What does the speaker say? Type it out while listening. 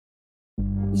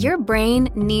Your brain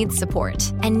needs support,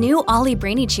 and new Ollie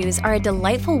Brainy Chews are a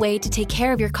delightful way to take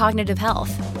care of your cognitive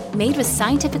health. Made with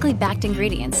scientifically backed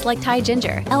ingredients like Thai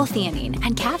ginger, L-theanine,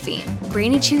 and caffeine,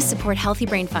 Brainy Chews support healthy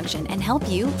brain function and help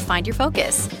you find your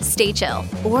focus, stay chill,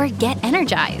 or get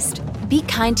energized. Be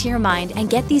kind to your mind and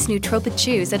get these nootropic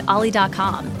chews at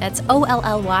ollie.com. That's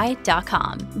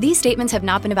OLLY.com. These statements have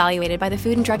not been evaluated by the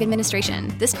Food and Drug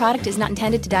Administration. This product is not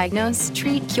intended to diagnose,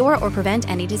 treat, cure, or prevent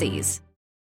any disease.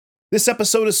 This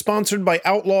episode is sponsored by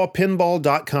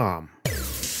OutlawPinball.com.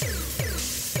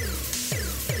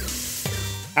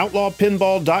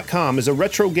 OutlawPinball.com is a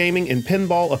retro gaming and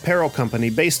pinball apparel company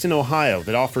based in Ohio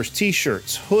that offers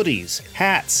t-shirts, hoodies,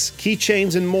 hats,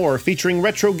 keychains, and more featuring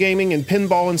retro gaming and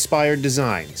pinball-inspired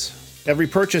designs. Every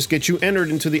purchase gets you entered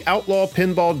into the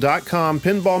OutlawPinball.com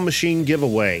pinball machine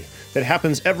giveaway that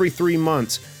happens every 3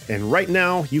 months, and right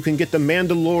now you can get the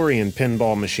Mandalorian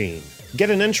pinball machine. Get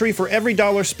an entry for every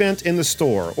 $1 spent in the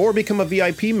store, or become a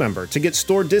VIP member to get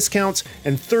store discounts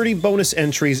and 30 bonus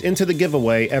entries into the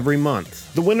giveaway every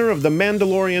month. The winner of the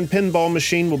Mandalorian pinball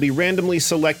machine will be randomly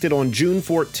selected on June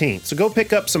 14th, so go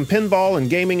pick up some pinball and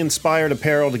gaming-inspired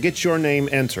apparel to get your name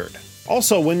entered.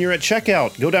 Also, when you're at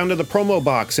checkout, go down to the promo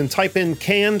box and type in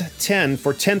CANNED10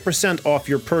 for 10% off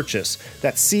your purchase.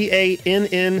 That's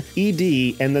CANNED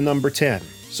and the number 10.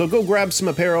 So go grab some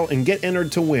apparel and get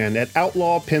entered to win at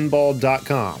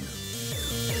OutlawPinball.com.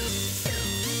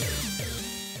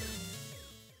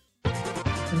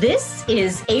 This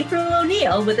is April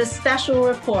O'Neil with a special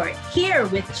report here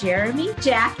with Jeremy,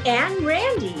 Jack, and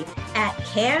Randy at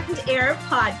Canned Air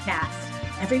Podcast.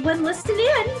 Everyone listen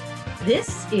in.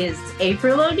 This is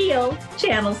April O'Neil,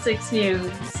 Channel 6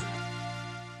 News.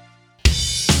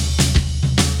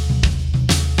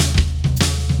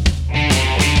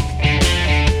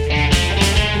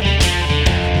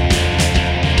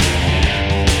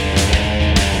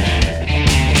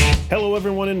 Hello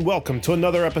everyone and welcome to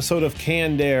another episode of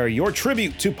Canned Air, your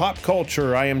tribute to pop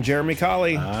culture. I am Jeremy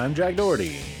Colley. I'm Jack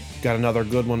Doherty. Got another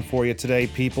good one for you today,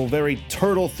 people. Very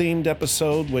turtle-themed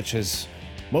episode, which is,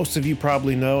 most of you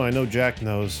probably know. I know Jack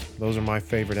knows. Those are my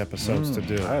favorite episodes to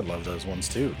do. I love those ones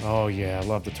too. Oh yeah, I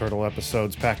love the turtle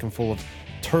episodes, packing full of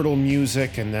turtle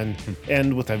music, and then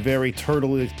end with a very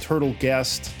turtle-ish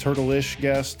guest,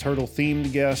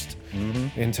 turtle-themed guest.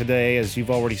 And today, as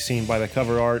you've already seen by the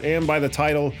cover art and by the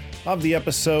title of the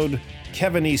episode,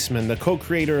 Kevin Eastman, the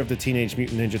co-creator of the Teenage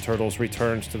Mutant Ninja Turtles,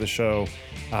 returns to the show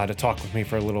to talk with me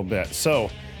for a little bit.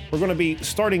 So we're going to be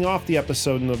starting off the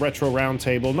episode in the Retro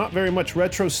Roundtable. Not very much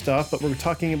retro stuff, but we're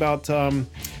talking about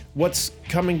what's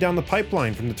coming down the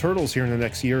pipeline from the Turtles here in the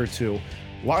next year or two.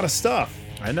 A lot of stuff.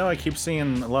 I know I keep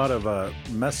seeing a lot of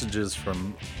messages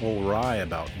from old Rye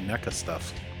about NECA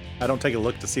stuff. I don't take a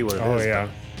look to see what it is. Oh, yeah.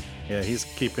 Yeah, he's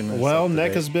keeping this Well, up to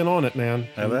NECA's date. been on it, man.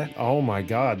 Have they? Oh my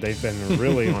God, they've been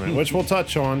really on it, which we'll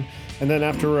touch on. And then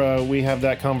after we have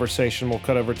that conversation, we'll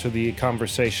cut over to the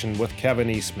conversation with Kevin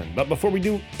Eastman. But before we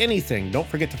do anything, don't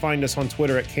forget to find us on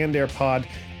Twitter at CannedAirPod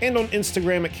and on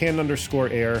Instagram at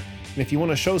Canned_Air. And if you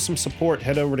want to show some support,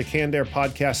 head over to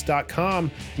CannedAirPodcast.com.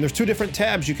 And there's 2 different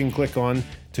tabs you can click on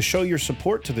to show your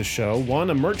support to the show. One,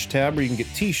 a merch tab where you can get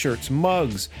t-shirts,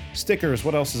 mugs, stickers.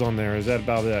 What else is on there? Is that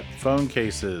about it? Phone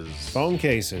cases. Phone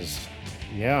cases.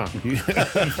 Yeah.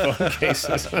 Phone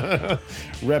cases.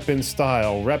 Rep in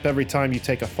style. Rep every time you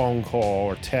take a phone call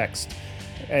or text.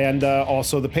 And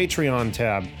also the Patreon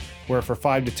tab, where for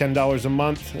 $5 to $10 a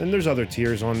month, and there's other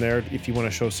tiers on there if you want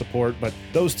to show support, but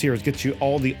those tiers get you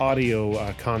all the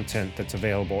audio content that's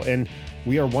available. And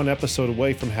we are 1 episode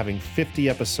away from having 50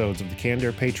 episodes of the Canned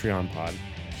Air Patreon pod,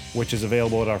 which is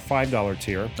available at our $5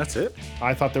 tier. That's it?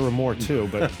 I thought there were more too,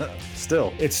 but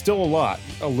Still. it's still a lot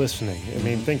of listening. I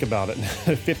mean, think about it.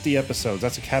 50 episodes,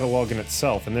 that's a catalog in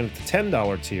itself. And then at the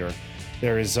 $10 tier,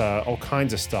 there is all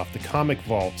kinds of stuff. The Comic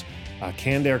Vault,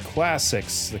 Canned Air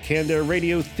Classics, the Canned Air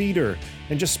Radio Theater,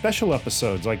 and just special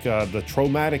episodes like the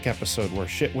Traumatic episode where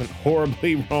shit went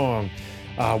horribly wrong.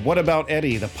 What About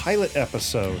Eddie, the pilot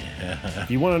episode. If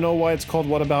you want to know why it's called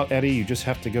What About Eddie, you just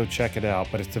have to go check it out.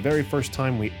 But it's the very first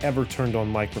time we ever turned on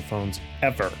microphones,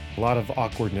 ever. A lot of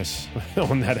awkwardness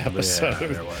on that episode. Yeah,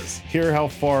 there was. Hear how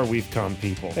far we've come,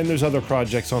 people. And there's other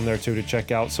projects on there, too, to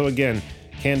check out. So again,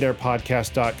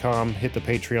 CannedAirPodcast.com, hit the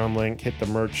Patreon link, hit the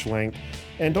merch link,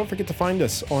 and don't forget to find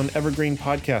us on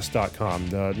EvergreenPodcast.com,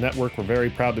 the network we're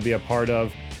very proud to be a part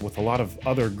of, with a lot of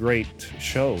other great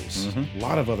shows, a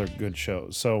lot of other good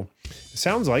shows. So it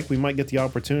sounds like we might get the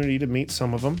opportunity to meet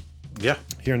some of them. Yeah.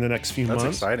 Here in the next few months.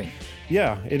 That's exciting.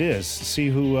 Yeah, it is. See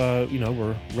who,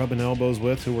 we're rubbing elbows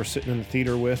with, who we're sitting in the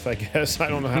theater with, I guess. I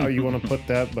don't know how you want to put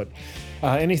that, but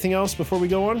anything else before we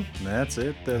go on? That's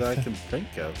it that I can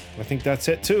think of. I think that's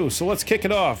it, too. So let's kick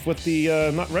it off with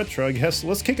the, not retro, I guess.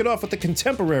 Let's kick it off with the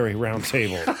contemporary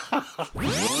roundtable.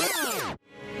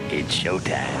 It's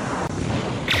showtime.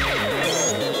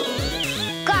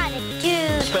 Got it,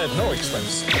 dude. Spared no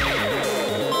expense.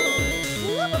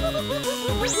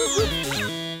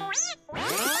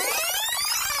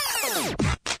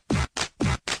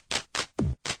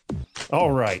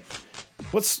 All right.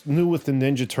 What's new with the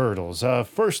Ninja Turtles?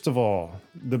 First of all,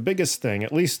 the biggest thing,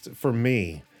 at least for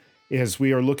me, is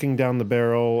we are looking down the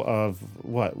barrel of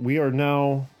what? We are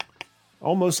now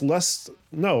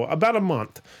about a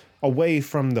month away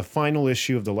from the final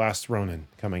issue of The Last Ronin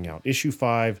coming out. Issue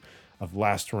 5 of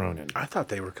Last Ronin. I thought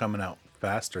they were coming out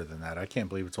faster than that. I can't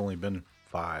believe it's only been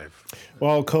 5.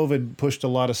 Well, COVID pushed a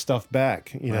lot of stuff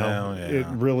back. Well, yeah. It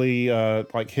really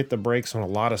hit the brakes on a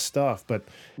lot of stuff. But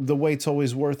the wait's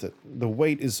always worth it. The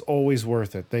wait is always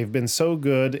worth it. They've been so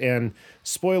good. And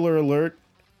spoiler alert,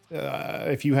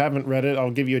 if you haven't read it,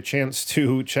 I'll give you a chance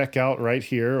to check out right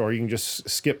here, or you can just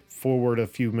skip forward a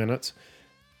few minutes.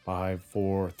 5,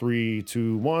 4, 3,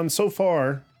 2, 1. So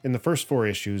far, in the first 4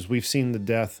 issues, we've seen the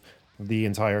death of the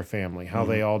entire family, how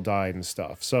they all died and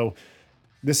stuff. So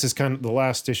this is kind of the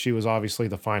last issue is obviously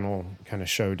the final kind of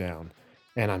showdown.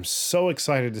 And I'm so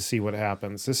excited to see what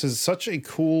happens. This is such a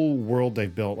cool world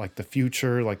they've built, like the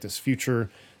future, like this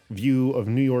future view of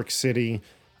New York City.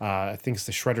 I think it's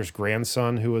the Shredder's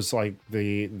grandson who was like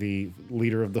the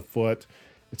leader of the Foot.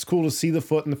 It's cool to see the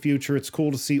Foot in the future. It's cool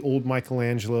to see old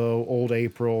Michelangelo, old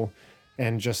April,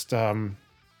 and just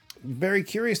very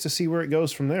curious to see where it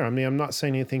goes from there. I mean, I'm not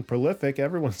saying anything prolific.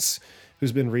 Everyone's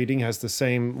who's been reading has the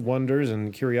same wonders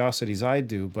and curiosities I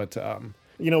do. But,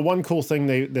 one cool thing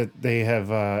they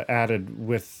have added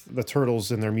with the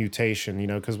Turtles and their mutation,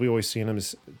 because we always see them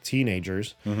as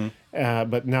teenagers.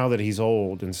 But now that he's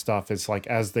old and stuff, it's like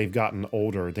as they've gotten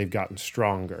older, they've gotten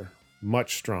stronger,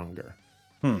 much stronger.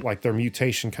 Like their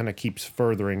mutation kind of keeps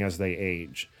furthering as they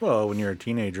age. Well, when you're a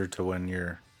teenager to when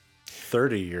you're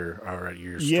 30,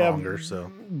 you're stronger.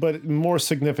 So, but more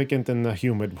significant than the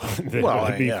human than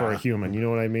would be for a human. You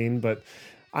know what I mean? But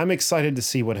I'm excited to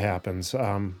see what happens.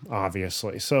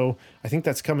 Obviously, so I think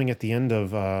that's coming at the end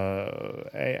of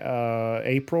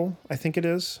April. I think it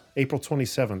is April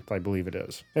 27th. I believe it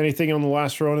is. Anything on The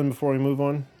Last Ronin before we move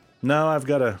on? No, I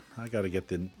gotta get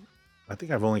the. I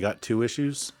think I've only got 2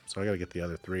 issues, so I got to get the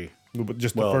other 3.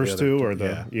 Just the first 2 or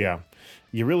the... Yeah.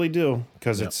 You really do,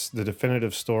 because it's the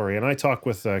definitive story. And I talked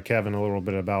with Kevin a little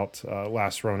bit about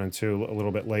Last Ronin 2 a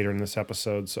little bit later in this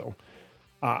episode, so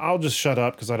I'll just shut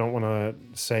up because I don't want to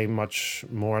say much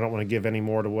more. I don't want to give any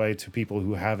more away to people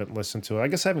who haven't listened to it. I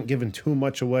guess I haven't given too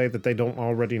much away that they don't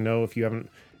already know if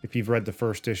you've read the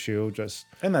first issue.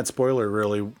 And that spoiler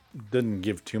really didn't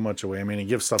give too much away. I mean, it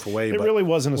gives stuff away, but really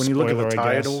wasn't a when spoiler, you look at the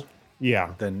title...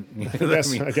 Yeah. Then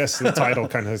I guess the title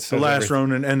kind of says The Last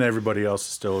Ronin and everybody else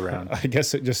is still around. I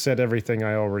guess it just said everything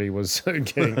I already was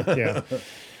getting. Yeah.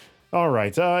 All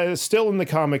right. Still in the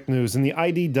comic news, in the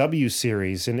IDW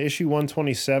series, in issue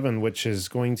 127, which is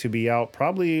going to be out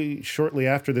probably shortly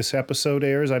after this episode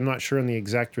airs. I'm not sure on the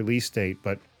exact release date,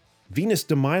 but Venus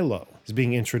de Milo is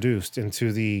being introduced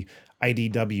into the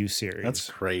IDW series.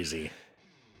 That's crazy.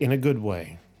 In a good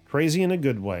way. Crazy in a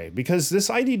good way, because this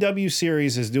IDW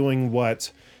series is doing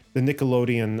what the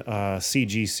Nickelodeon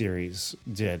CG series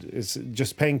did. It's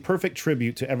just paying perfect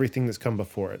tribute to everything that's come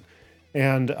before it.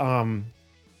 And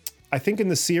I think in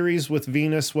the series with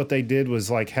Venus, what they did was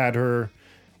like had her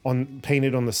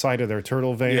painted on the side of their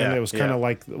turtle van. Yeah, it was kind of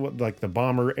like the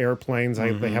bomber airplanes.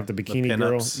 They have the bikini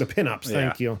girl, the pinups.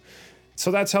 Thank you. So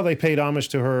that's how they paid homage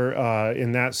to her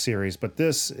in that series. But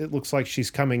it looks like she's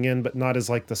coming in, but not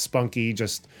as like the spunky,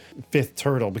 just 5th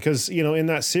turtle. Because, in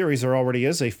that series, there already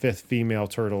is a 5th female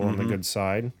turtle on the good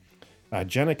side,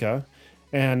 Jenica.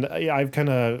 And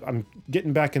I'm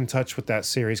getting back in touch with that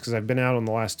series because I've been out on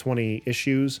the last 20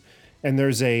 issues. And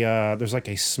there's like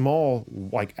a small,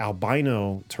 like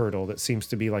albino turtle that seems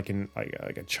to be like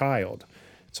a child.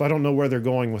 So I don't know where they're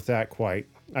going with that quite.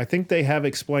 I think they have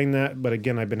explained that, but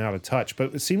again, I've been out of touch.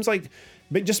 But it seems like,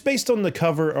 just based on the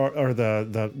cover or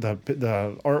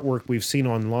the artwork we've seen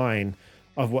online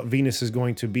of what Venus is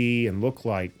going to be and look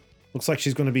like, looks like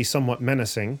she's going to be somewhat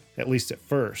menacing, at least at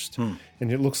first. And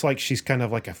it looks like she's kind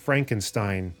of like a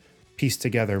Frankenstein pieced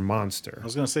together monster. I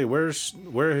was going to say, where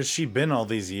has she been all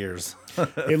these years?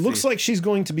 It looks like she's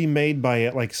going to be made by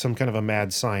like some kind of a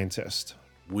mad scientist.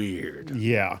 weird.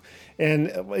 Yeah.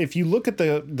 And if you look at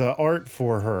the art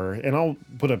for her, and I'll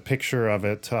put a picture of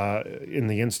it in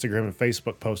the Instagram and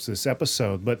Facebook post of this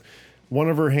episode, but one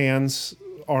of her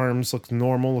arms looks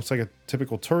normal, looks like a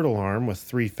typical turtle arm with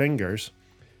 3 fingers,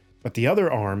 but the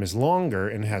other arm is longer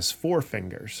and has 4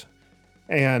 fingers.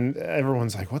 And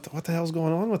everyone's like, what the hell's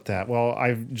going on with that? Well,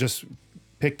 I've just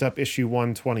picked up issue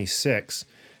 126,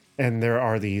 and there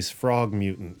are these frog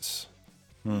mutants.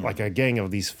 Like a gang of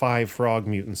these 5 frog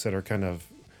mutants that are kind of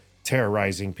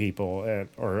terrorizing people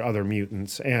or other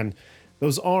mutants. And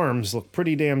those arms look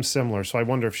pretty damn similar, so I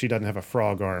wonder if she doesn't have a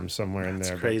frog arm somewhere in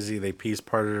there. It's crazy. They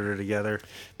piece-parted her together.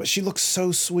 But she looks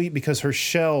so sweet because her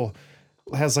shell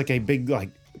has like a big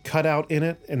cutout in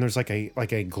it, and there's like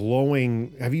a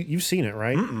glowing. You've seen it,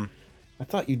 right? Mm-mm. I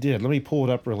thought you did. Let me pull it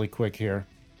up really quick here.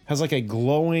 Has like a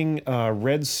glowing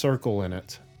red circle in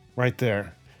it, right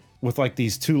there, with like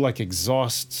these 2 like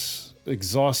exhaust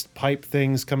pipe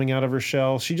things coming out of her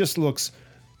shell. She just looks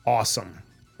awesome.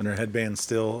 And her headband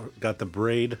still got the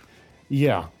braid.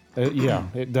 Yeah, yeah,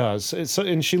 it does.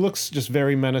 And she looks just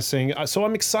very menacing. So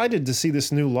I'm excited to see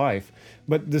this new life.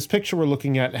 But this picture we're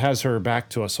looking at has her back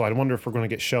to us, so I wonder if we're going to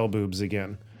get shell boobs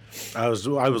again. I was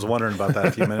wondering about that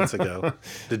a few minutes ago.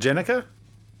 Did Jenica?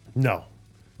 No.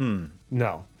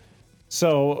 No.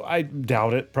 So I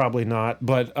doubt it. Probably not.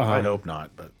 But I hope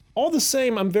not. But all the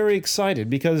same, I'm very excited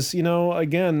because,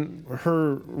 again,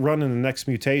 her running the next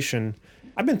mutation,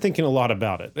 I've been thinking a lot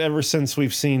about it ever since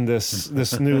we've seen this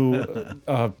new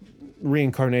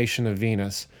reincarnation of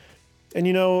Venus.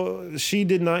 And, she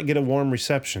did not get a warm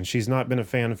reception. She's not been a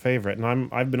fan favorite, and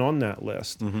I've been on that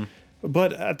list. Mm-hmm.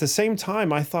 But at the same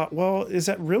time, I thought, well, is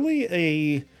that really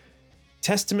a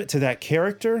testament to that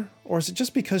character? Or is it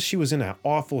just because she was in an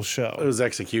awful show? it was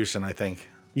execution, I think.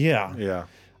 Yeah. Yeah.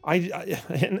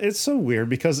 And it's so weird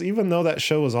because even though that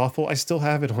show was awful, I still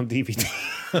have it on DVD.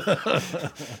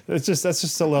 That's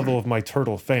just the level of my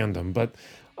turtle fandom. But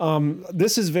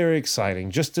this is very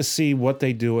exciting just to see what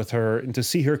they do with her and to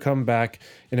see her come back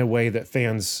in a way that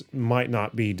fans might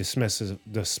not be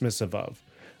dismissive of.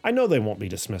 I know they won't be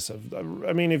dismissive.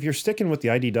 I mean, if you're sticking with the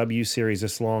IDW series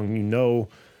this long, you know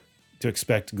to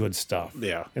expect good stuff.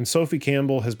 Yeah. And Sophie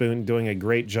Campbell has been doing a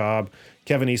great job.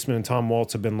 Kevin Eastman and Tom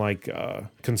Waltz have been like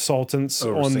consultants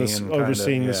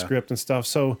overseeing the script and stuff.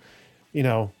 So,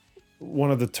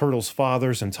 one of the Turtles'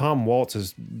 fathers, and Tom Waltz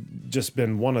has just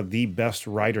been one of the best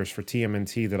writers for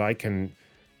TMNT that I can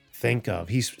think of.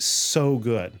 He's so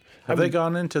good. Have they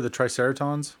gone into the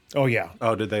Triceratons? Oh, yeah.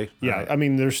 Oh, did they? Yeah. Right. I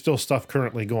mean, there's still stuff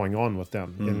currently going on with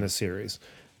them in this series.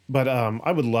 But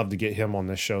I would love to get him on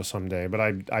this show someday, but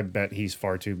I bet he's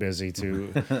far too busy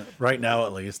to right now,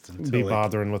 at least, be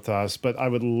bothering with us. But I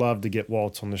would love to get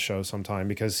Waltz on the show sometime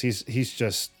because he's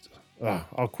just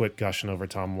I'll quit gushing over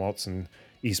Tom Waltz and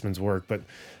Eastman's work, but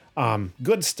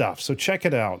good stuff. So check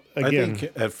it out. Again, I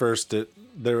think at first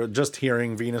they're just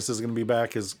hearing Venus is going to be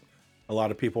back is a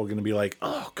lot of people are going to be like,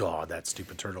 oh God, that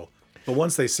stupid turtle. But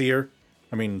once they see her,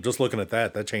 I mean, just looking at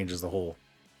that changes the whole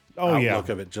outlook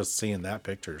of it, just seeing that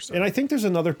picture. So. And I think there's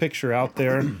another picture out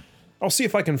there. I'll see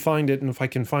if I can find it, and if I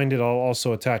can find it, I'll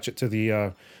also attach it to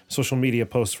the social media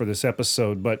post for this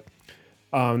episode. But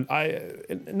now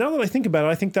that I think about it,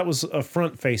 I think that was a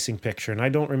front-facing picture, and I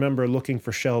don't remember looking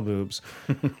for shell boobs,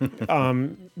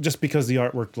 just because the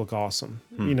artwork looked awesome.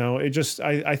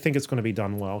 I think it's going to be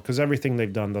done well because everything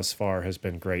they've done thus far has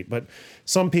been great. But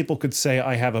some people could say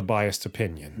I have a biased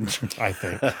opinion. I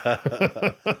think.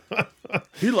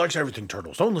 He likes everything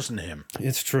turtles. Don't listen to him.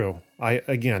 It's true.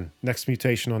 Next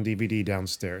mutation on DVD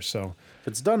downstairs. So if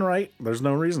it's done right, there's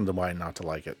no reason to why not to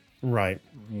like it. Right.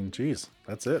 I mean, geez,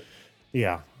 that's it.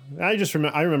 Yeah. I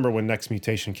remember when Next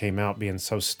Mutation came out being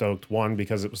so stoked, 1,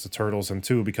 because it was the Turtles, and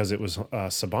 2, because it was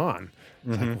Saban.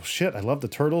 It's like, well, shit, I love the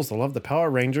Turtles, I love the Power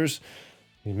Rangers.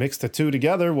 You mix the 2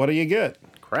 together, what do you get?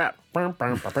 Crap.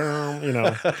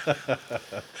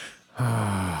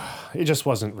 It just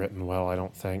wasn't written well, I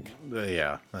don't think.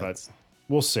 Yeah. But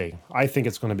we'll see. I think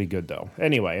it's going to be good, though.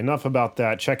 Anyway, enough about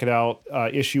that. Check it out.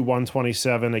 Issue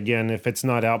 127. Again, if it's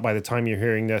not out by the time you're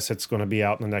hearing this, it's going to be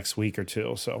out in the next week or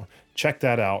 2. So check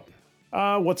that out.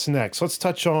 What's next? Let's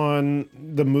touch on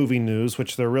the movie news,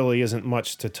 which there really isn't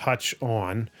much to touch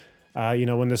on. When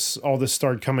all this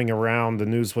started coming around, the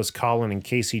news was Colin and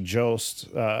Casey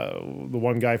Jost, the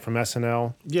one guy from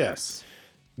SNL. Yes.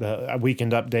 The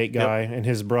Weekend Update guy, and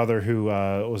his brother who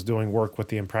was doing work with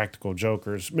the Impractical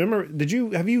Jokers. Remember,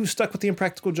 have you stuck with the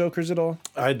Impractical Jokers at all?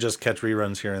 I just catch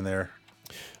reruns here and there.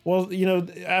 Well,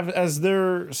 as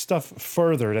their stuff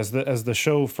furthered, as the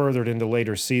show furthered into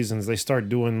later seasons, they started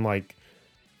doing I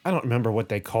don't remember what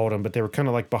they called them, but they were kind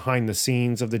of like behind the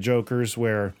scenes of the Jokers,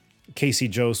 where Casey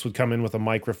Jost would come in with a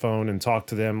microphone and talk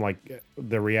to them, like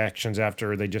their reactions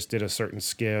after they just did a certain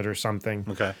skit or something.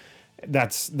 Okay.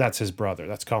 That's his brother.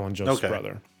 That's Colin Jost's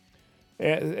brother.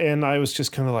 And I was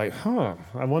just kind of like,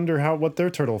 I wonder what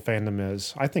their turtle fandom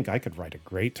is. I think I could write a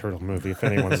great turtle movie if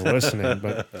anyone's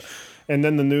listening. And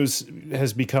then the news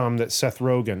has become that Seth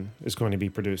Rogen is going to be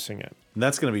producing it. And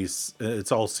that's going to be,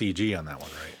 it's all CG on that one,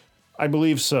 right? I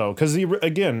believe so. Because,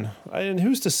 again, and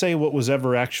who's to say what was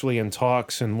ever actually in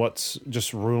talks and what's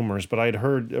just rumors, but I'd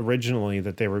heard originally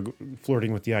that they were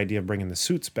flirting with the idea of bringing the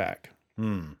suits back,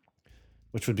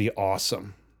 which would be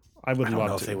awesome. I don't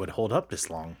know if they would hold up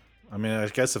this long. I mean, I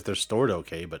guess if they're stored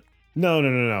okay, but... No.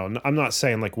 I'm not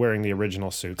saying like wearing the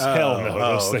original suits. Hell no.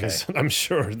 Those things, I'm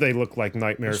sure they look like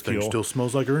nightmare this fuel. Thing still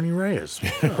smells like Ernie Reyes.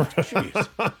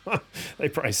 Jeez. They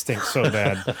probably stink so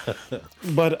bad.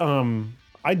 But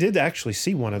I did actually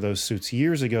see one of those suits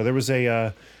years ago. There was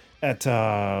at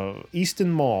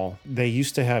Eastman Mall, they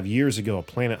used to have years ago a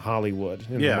Planet Hollywood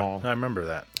in the mall. I remember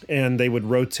that. And they would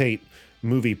rotate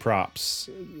movie props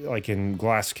like in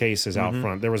glass cases out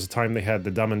front. There was a time they had the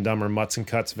Dumb and Dumber Mutts and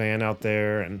Cuts van out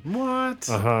there, and what?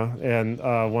 And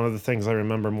one of the things I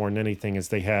remember more than anything is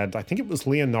they had, I think it was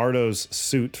Leonardo's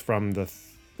suit from the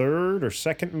third or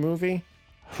second movie.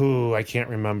 I can't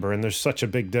remember, and there's such a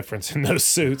big difference in those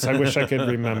suits. I wish I could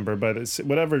remember, but it's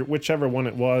whichever one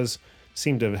it was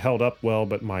seemed to have held up well.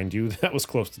 But mind you, that was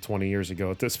close to 20 years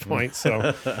ago at this point.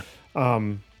 So,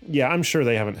 yeah, I'm sure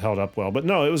they haven't held up well. But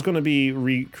no, it was going to be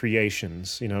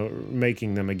recreations,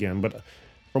 making them again. But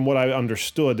from what I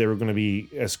understood, they were going to be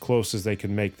as close as they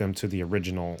could make them to the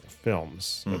original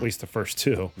films, at least the first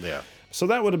two. Yeah. So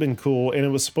that would have been cool, and it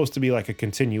was supposed to be like a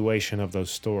continuation of those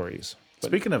stories.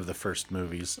 Speaking of the first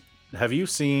movies, have you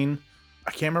seen,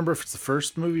 I can't remember if it's the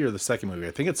first movie or the second movie.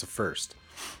 I think it's the first.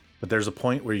 But there's a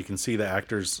point where you can see the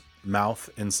actor's mouth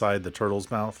inside the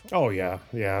turtle's mouth. Oh, yeah.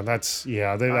 Yeah,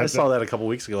 I saw that a couple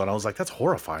weeks ago, and I was like, that's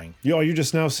horrifying. You're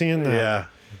just now seeing that? Yeah.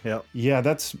 Yep. Yeah,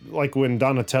 that's like when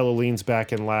Donatello leans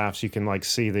back and laughs, you can like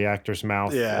see the actor's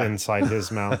mouth inside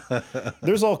his mouth.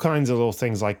 There's all kinds of little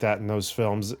things like that in those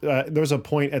films. There's a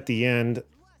point at the end,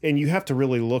 and you have to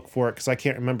really look for it because I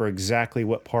can't remember exactly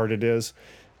what part it is.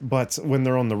 But when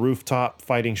they're on the rooftop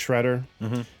fighting Shredder,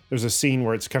 there's a scene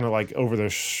where it's kind of like over the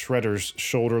Shredder's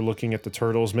shoulder looking at the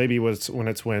turtles. Maybe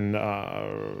when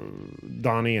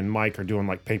Donnie and Mike are doing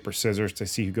like paper scissors to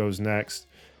see who goes next,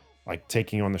 like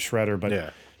taking on the Shredder.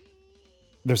 But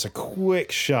there's a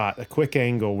quick shot, a quick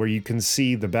angle where you can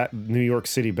see the New York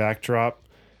City backdrop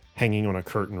hanging on a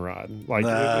curtain rod. Like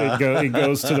it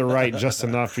goes to the right just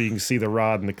enough where you can see the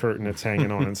rod and the curtain it's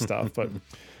hanging on and stuff. But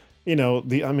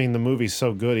the movie's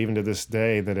so good even to this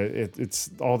day that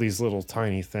it's all these little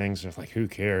tiny things. It's like, who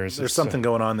cares? There's something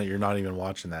going on that you're not even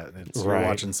watching that. You're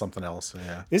watching something else.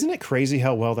 Yeah. Isn't it crazy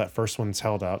how well that first one's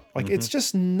held up? Like, it's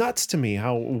just nuts to me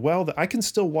how well I can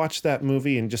still watch that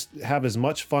movie and just have as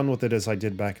much fun with it as I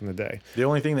did back in the day. The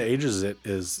only thing that ages it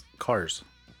is Cars.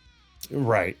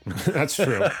 Right. That's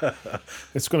true.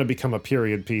 It's going to become a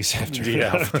period piece after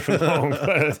long.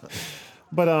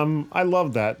 But I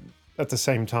love that. At the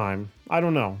same time, I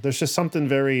don't know. There's just something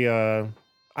very, I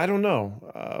don't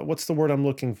know. What's the word I'm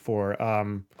looking for?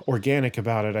 Organic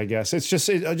about it, I guess. It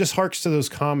just harks to those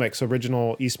comics,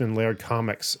 original Eastman Laird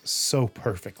comics, so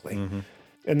perfectly.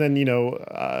 And then,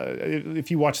 if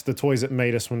you watch the Toys That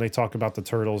Made Us, when they talk about the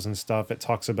turtles and stuff, it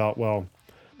talks about,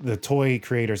 the toy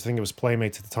creators, I think it was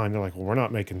Playmates at the time, they're like, well, we're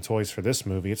not making toys for this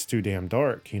movie. It's too damn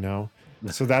dark,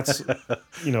 So that's,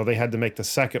 they had to make the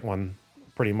second one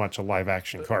pretty much a live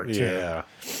action cartoon. Yeah.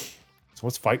 So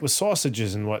let's fight with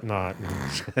sausages and whatnot.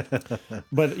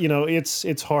 But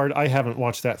it's hard. I haven't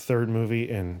watched that third movie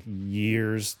in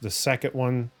years. The second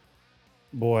one,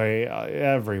 boy,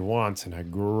 every once in a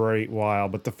great while.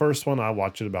 But the first one, I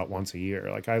watch it about once a year.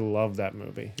 Like, I love that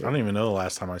movie. I don't even know the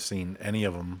last time I've seen any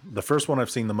of them. The first one I've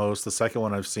seen the most. The second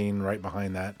one I've seen right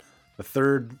behind that. The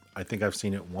third, I think I've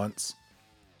seen it once.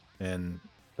 And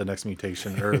the Next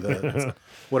Mutation, or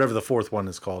whatever the fourth one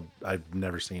is called, I've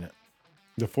never seen it.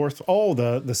 The fourth? Oh,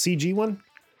 the CG one?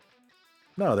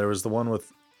 No, there was the one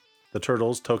with the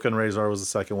turtles. Toka and Razor was the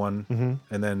second one.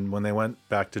 And then when they went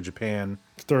back to Japan,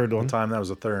 third one. The time, that was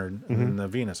the third. And then the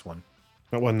Venus one.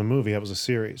 That wasn't a movie, that was a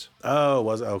series. Oh,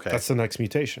 was it? Okay. That's the Next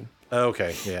Mutation.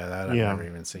 Okay, yeah, that I've never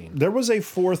even seen. There was a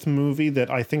fourth movie that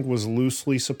I think was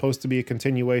loosely supposed to be a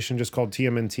continuation, just called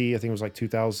TMNT. I think it was like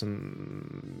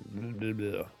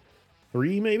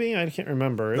 2003, maybe? I can't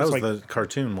remember. That was the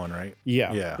cartoon one, right?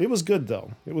 Yeah. It was good,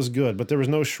 though. It was good, but there was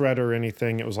no Shredder or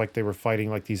anything. It was like they were fighting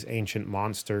like these ancient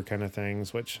monster kind of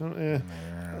things, which I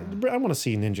want to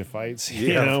see ninja fights,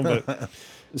 but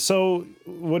So,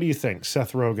 what do you think,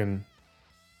 Seth Rogen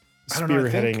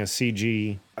spearheading a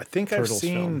CG? I think I've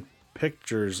seen film?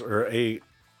 pictures or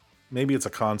maybe it's a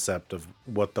concept of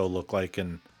what they'll look like,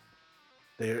 and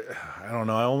I don't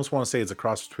know. I almost want to say it's a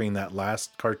cross between that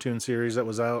last cartoon series that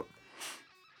was out,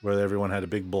 where everyone had a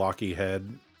big blocky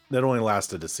head that only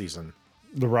lasted a season.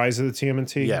 The Rise of the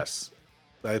TMNT? Yes,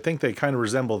 I think they kind of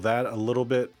resemble that a little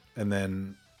bit, and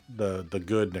then the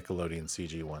good Nickelodeon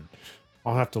CG one.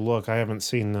 I'll have to look. I haven't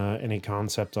seen any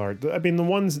concept art. I mean, the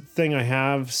one thing I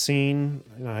have seen,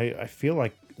 I feel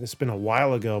like it's been a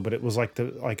while ago, but it was like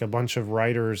a bunch of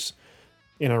writers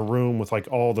in a room with like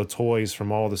all the toys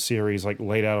from all the series like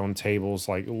laid out on tables,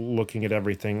 like looking at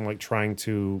everything, like trying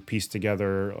to piece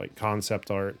together like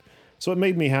concept art. So it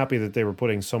made me happy that they were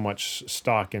putting so much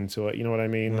stock into it. You know what I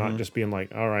mean? Not just being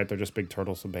like, all right, they're just big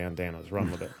turtles with bandanas.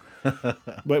 Run with it.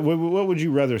 But what would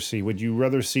you rather see? Would you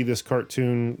rather see this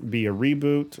cartoon be a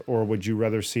reboot, or would you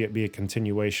rather see it be a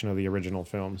continuation of the original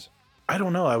films? I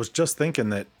don't know. I was just thinking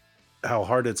that how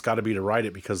hard it's got to be to write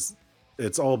it, because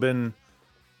it's all been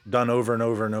done over and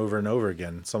over and over and over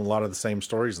again. A lot of the same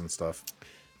stories and stuff.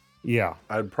 Yeah.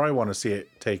 I'd probably want to see it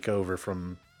take over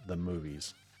from the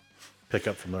movies. Pick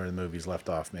up from where the movies left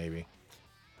off, maybe.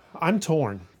 I'm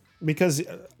torn because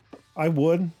I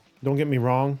would, don't get me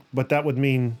wrong, but that would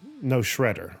mean no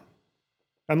Shredder.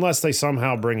 Unless they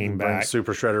somehow bring him back.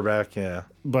 Super Shredder back, yeah.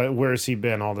 But where's he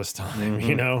been all this time,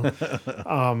 you know?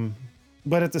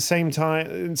 But at the same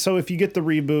time, so if you get the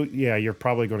reboot, yeah, you're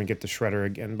probably going to get the Shredder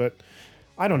again. But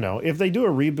I don't know. If they do a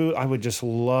reboot, I would just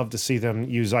love to see them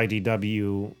use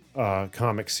IDW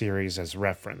comic series as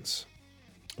reference.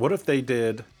 What if they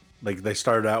did, like they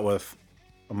started out with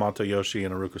Amato Yoshi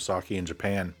and Haruka Saki in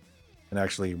Japan and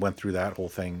actually went through that whole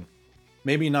thing?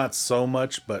 Maybe not so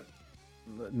much, but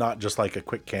not just like a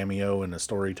quick cameo and a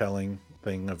storytelling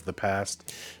thing of the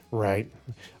past. Right.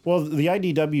 Well, the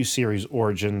IDW series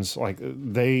Origins, like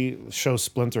they show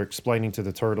Splinter explaining to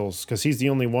the Turtles, because he's the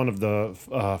only one of the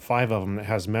 5 of them that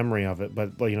has memory of it.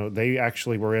 But, you know, they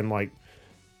actually were in like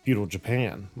feudal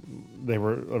Japan. They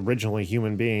were originally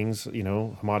human beings, you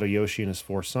know, Hamato Yoshi and his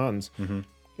 4 sons.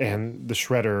 And the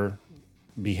Shredder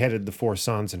beheaded the 4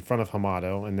 sons in front of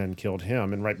Hamato and then killed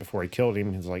him. And right before he killed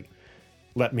him, he's like,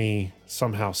 let me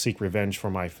somehow seek revenge for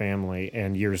my family.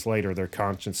 And years later, their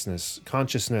consciousness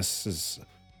is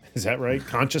that right?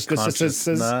 Consciousness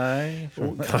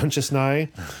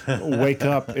wake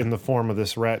up in the form of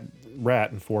this rat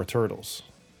and 4 turtles.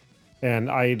 And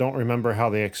I don't remember how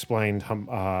they explained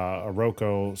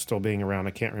Oroko still being around.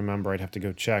 I can't remember. I'd have to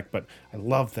go check. But I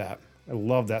love that.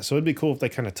 So it'd be cool if they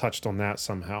kind of touched on that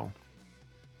somehow.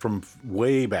 From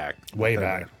way back.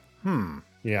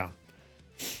 Yeah.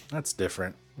 That's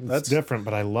different. That's different,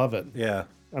 but I love it. Yeah.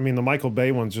 I mean, the Michael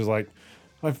Bay one's just like,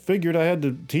 I figured I had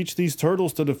to teach these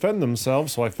turtles to defend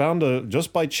themselves, so I found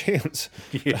just by chance,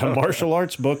 a martial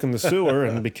arts book in the sewer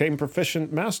and became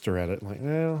proficient master at it. Like,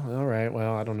 well, all right,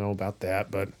 well, I don't know about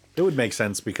that, but... It would make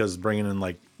sense because bringing in,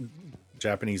 like,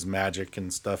 Japanese magic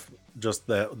and stuff, just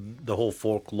the whole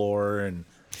folklore and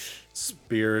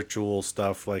spiritual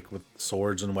stuff, like with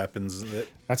swords and weapons.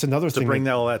 That's another thing. To bring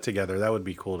all that together, that would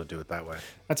be cool to do it that way.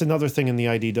 That's another thing in the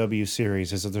IDW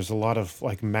series is that there's a lot of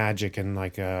like magic and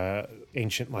like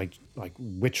ancient like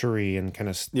witchery and kind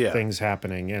of things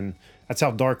happening, and that's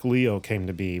how Dark Leo came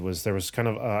to be. There was kind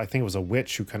of I think it was a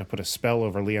witch who kind of put a spell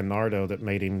over Leonardo that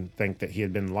made him think that he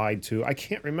had been lied to. I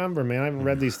can't remember, man. I haven't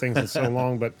read these things in so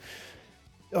long, but.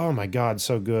 Oh my God,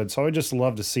 so good. So I would just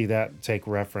love to see that take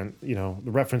reference, you know,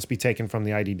 the reference be taken from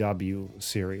the IDW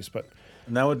series.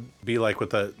 And that would be like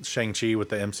with the Shang-Chi with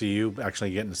the MCU,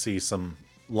 actually getting to see some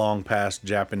long past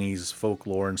Japanese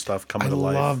folklore and stuff coming to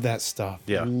life. I love that stuff.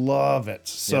 Yeah. Love it.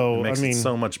 So, it makes it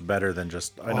so much better than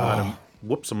just, I know how to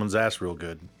whoop someone's ass real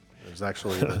good. There's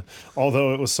actually...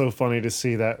 Although it was so funny to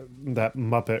see that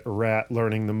Muppet rat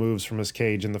learning the moves from his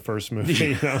cage in the first movie.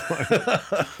 You know?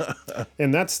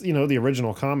 And that's, you know, the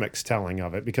original comics telling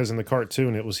of it, because in the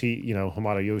cartoon it was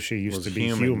Hamato Yoshi used to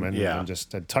be human and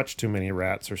just had touched too many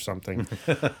rats or something.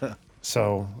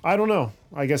 So, I don't know.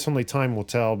 I guess only time will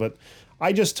tell, but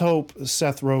I just hope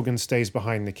Seth Rogen stays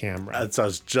behind the camera. That's what I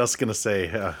was just going to say.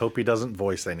 I hope he doesn't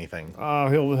voice anything.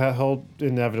 He'll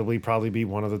inevitably probably be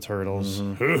one of the turtles.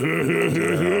 Oh,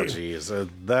 jeez.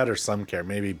 That or some character.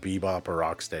 Maybe Bebop or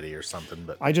Rocksteady or something.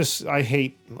 But I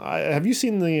hate... have you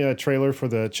seen the trailer for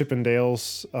the Chippendale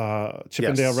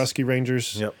Rescue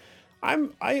Rangers? Yep.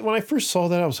 When I first saw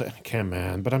that, I was like, okay,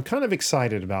 man, but I'm kind of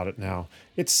excited about it now.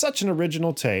 It's such an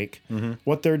original take,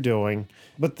 what they're doing.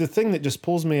 But the thing that just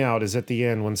pulls me out is at the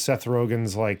end when Seth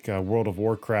Rogen's like World of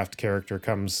Warcraft character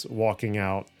comes walking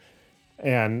out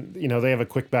And, they have a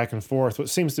quick back and forth, which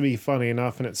seems to be funny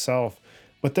enough in itself.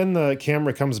 But then the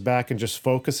camera comes back and just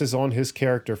focuses on his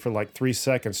character for like 3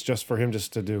 seconds just for him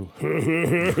just to do.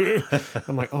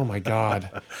 I'm like, oh my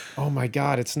God. Oh my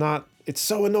God. It's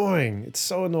so annoying. It's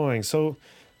so annoying. So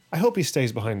I hope he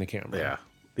stays behind the camera. Yeah.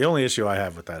 The only issue I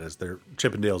have with that is they're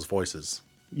Chippendale's voices.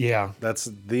 Yeah. That's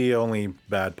the only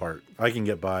bad part. I can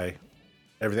get by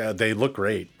everything. They look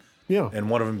great. Yeah. And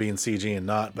one of them being CG and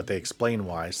not, but they explain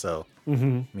why. So, I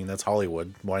mean, that's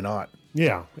Hollywood. Why not?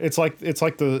 Yeah. It's like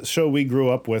the show we grew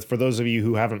up with. For those of you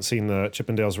who haven't seen the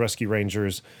Chippendales Rescue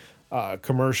Rangers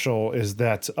commercial, is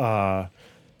that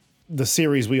the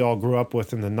series we all grew up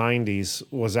with in the 90s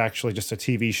was actually just a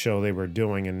TV show they were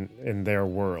doing in their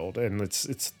world. And it's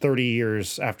 30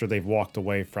 years after they've walked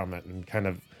away from it and kind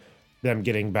of them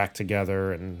getting back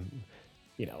together and,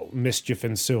 mischief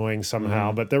ensuing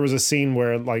somehow. But there was a scene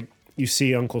where, like, you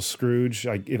see Uncle Scrooge,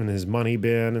 like, in his money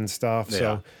bin and stuff. Yeah.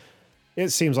 So it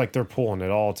seems like they're pulling it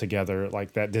all together,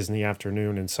 like that Disney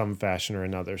afternoon in some fashion or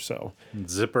another. So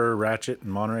Zipper, Ratchet,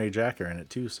 and Monterey Jack are in it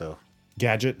too. So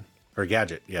Gadget. Or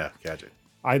Gadget, yeah, Gadget.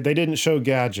 They didn't show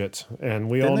Gadget, and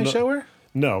we all Didn't they show her?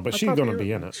 No, but she's going to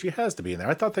be in it. She has to be in there.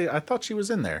 I thought she was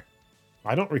in there.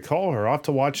 I don't recall her. I'll have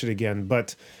to watch it again,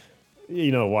 but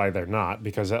you know why they're not,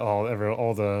 because all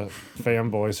the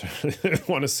fanboys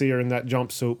want to see her in that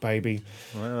jumpsuit, baby.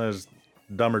 Well, just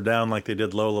dumb her down like they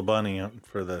did Lola Bunny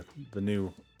for the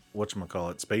new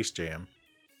whatchamacallit, Space Jam.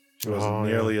 She wasn't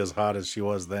nearly as hot as she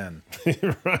was then.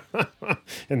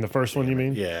 In the first one, you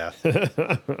mean? Yeah.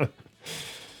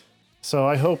 So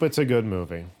I hope it's a good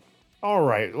movie. All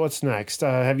right, what's next?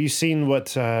 Have you seen what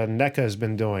NECA has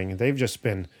been doing? They've just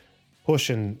been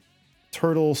pushing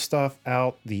turtle stuff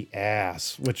out the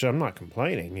ass, which I'm not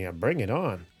complaining. Yeah, bring it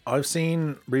on. I've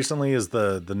seen recently is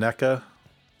the NECA,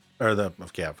 or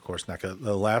of course NECA,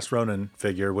 the Last Ronin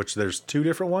figure, which there's 2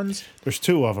 different ones. There's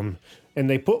 2 of them, and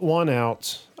they put one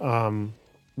out,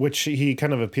 which he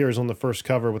kind of appears on the first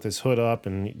cover with his hood up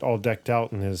and all decked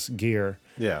out in his gear.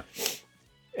 Yeah.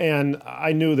 And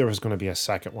I knew there was going to be a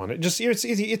second one.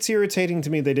 It's irritating to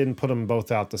me they didn't put them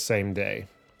both out the same day.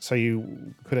 So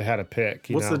you could have had a pick.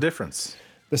 What's the difference?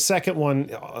 The second one,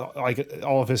 like,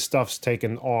 all of his stuff's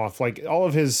taken off. Like, all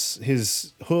of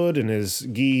his hood and his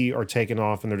gi are taken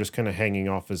off, and they're just kind of hanging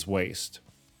off his waist.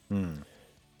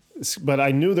 But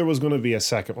I knew there was going to be a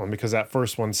second one because that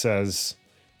first one says,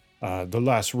 The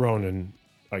Last Ronin,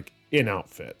 like, in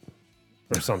outfit.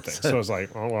 Or something. So I was like,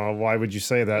 oh, well, why would you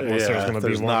say that unless there's going to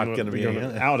be one not going to be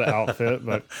out of outfit?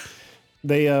 But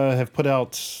they have put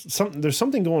out there's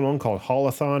something going on called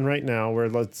Holothon right now where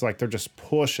it's like they're just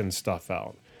pushing stuff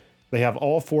out. They have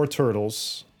all 4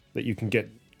 turtles that you can get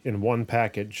in one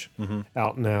package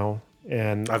out now.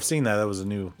 And I've seen that. That was a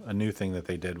new thing that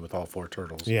they did with all 4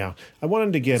 turtles. Yeah. I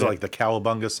wanted to get Is it like the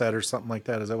Cowabunga set or something like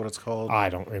that? Is that what it's called? I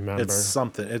don't remember.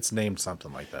 It's named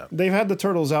something like that. They've had the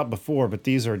turtles out before, but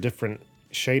these are different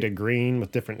shade of green with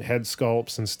different head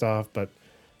sculpts and stuff. But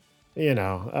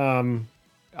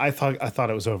I thought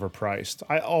it was overpriced.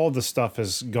 All the stuff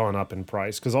has gone up in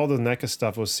price because all the NECA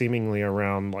stuff was seemingly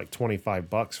around like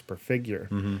 $25 per figure.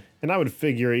 And I would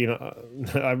figure,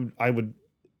 I would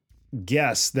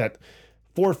guess that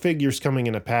 4 figures coming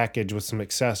in a package with some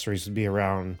accessories would be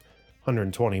around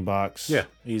 $120. Yeah,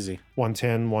 easy.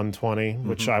 110, 120,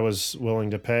 which I was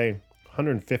willing to pay.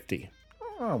 150.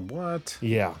 Oh, what?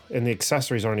 Yeah, and the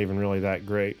accessories aren't even really that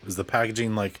great. Is the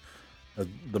packaging like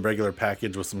the regular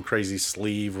package with some crazy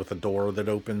sleeve with a door that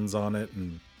opens on it?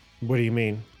 And what do you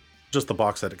mean? Just the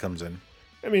box that it comes in.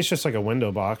 I mean, it's just like a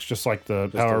window box, just like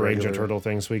the Power Ranger turtle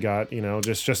things we got,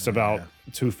 just about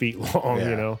 2 feet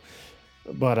long,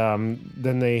 But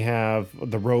then they have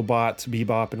the robot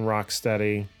Bebop and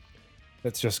Rocksteady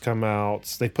that's just come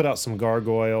out. They put out some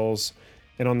gargoyles,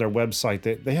 and on their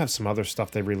website, they have some other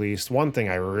stuff they released. One thing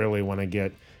I really want to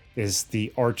get is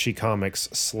the Archie Comics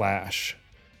Slash.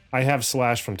 I have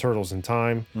Slash from Turtles in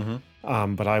Time,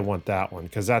 but I want that one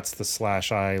because that's the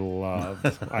Slash I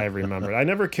loved. I remember. I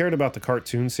never cared about the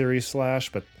cartoon series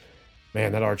Slash, but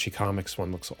man, that Archie Comics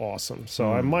one looks awesome.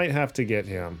 So I might have to get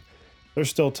him. There's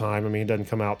still time. I mean, it doesn't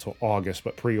come out till August,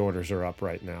 but pre-orders are up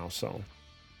right now. So,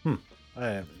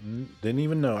 I didn't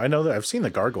even know. I know that I've seen the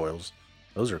gargoyles.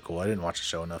 Those are cool. I didn't watch the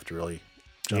show enough to really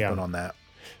jump in on that.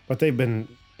 But they've been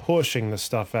pushing the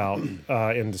stuff out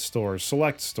into stores,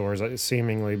 select stores,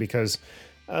 seemingly, because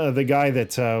the guy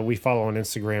that we follow on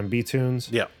Instagram,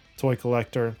 B-Tunes, toy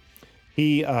collector,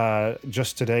 he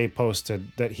just today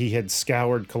posted that he had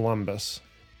scoured Columbus,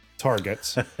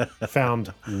 Targets,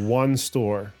 found one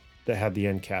store that had the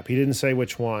end cap. He didn't say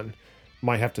which one.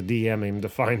 Might have to DM him to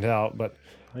find out, but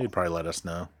he'd probably let us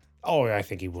know. Oh, I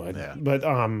think he would. Yeah. But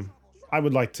I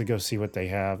would like to go see what they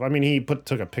have. I mean, he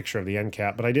took a picture of the end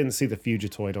cap, but I didn't see the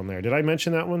Fugitoid on there. Did I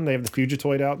mention that one? They have the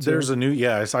Fugitoid out too. There's a new,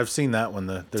 I've seen that one.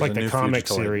 There's like a new the comic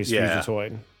Fugitoid. series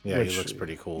Fugitoid. Yeah, which, he looks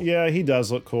pretty cool. Yeah, he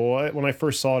does look cool. When I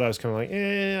first saw it, I was kind of like,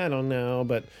 I don't know.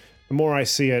 But the more I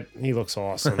see it, he looks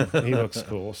awesome. He looks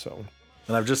cool. So.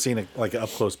 And I've just seen an up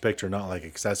close picture, not like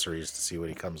accessories, to see what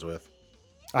he comes with.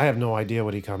 I have no idea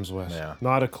what he comes with. Yeah.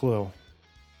 Not a clue.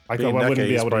 I Being wouldn't NECA,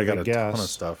 be he's able probably to got even a ton of guess.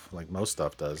 stuff, like most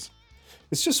stuff does.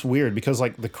 It's just weird because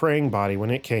like the Krang body, when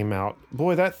it came out,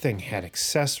 boy, that thing had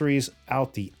accessories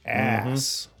out the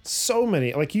ass. So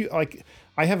many.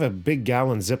 I have a big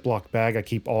gallon Ziploc bag I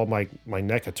keep all my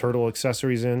NECA turtle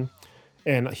accessories in.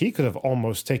 And he could have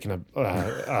almost taken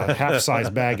a half-size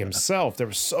bag himself. There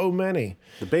were so many.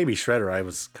 The Baby Shredder, I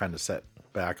was kind of set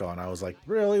back on. I was like,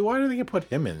 really? Why did they put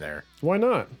him in there? Why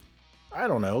not? I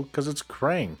don't know, because it's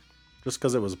Krang. Just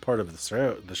because it was part of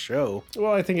the show.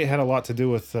 Well, I think it had a lot to do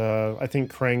with, I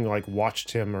think Krang like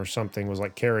watched him or something, was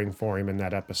like caring for him in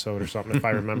that episode or something, if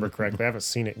I remember correctly. I haven't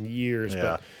seen it in years,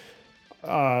 Yeah.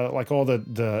 but like all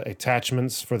the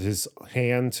attachments for his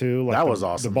hand too. Like That was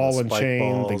awesome. The ball The and spike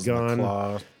chain, the balls, gun,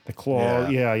 the claw.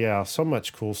 Yeah. Yeah. So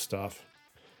much cool stuff.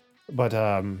 But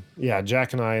yeah,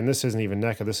 Jack and I, and this isn't even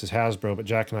NECA, this is Hasbro, but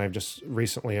Jack and I have just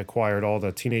recently acquired all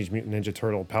the Teenage Mutant Ninja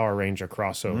Turtle Power Ranger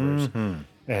crossovers.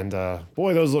 And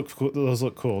boy, those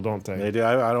look cool, don't they? They do.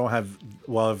 I don't have.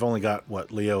 Well, I've only got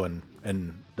Leo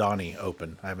and Donnie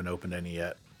open. I haven't opened any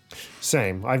yet.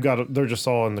 Same. They're just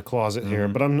all in the closet here,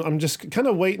 but I'm just kind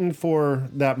of waiting for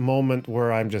that moment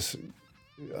where I'm just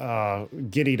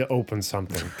giddy to open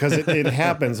something because it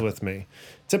happens with me.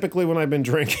 Typically when I've been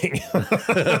drinking.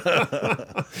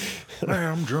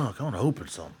 Man, I'm drunk. I want to open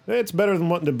something. It's better than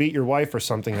wanting to beat your wife or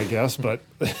something, I guess, but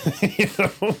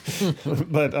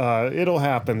it'll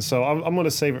happen. So I'm going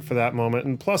to save it for that moment.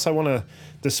 And plus I want to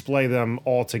display them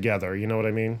all together. You know what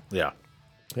I mean? Yeah.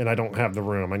 And I don't have the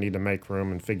room. I need to make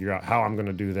room and figure out how I'm going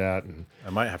to do that. And I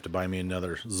might have to buy me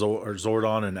another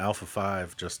Zordon and Alpha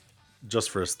 5 just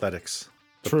for aesthetics.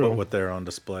 To True. Put what they're on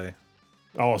display.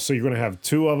 oh, so you're going to have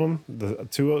two of them, the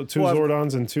two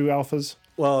Zordons and two Alphas?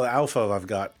 Well, Alpha I've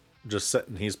got just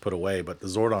sitting, he's put away, but the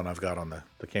Zordon I've got on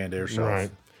the canned air shelf.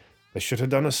 Right. They should have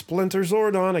done a Splinter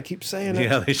Zordon. I keep saying it.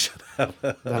 Yeah, they should have.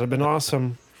 That'd have been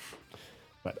awesome.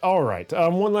 But all right.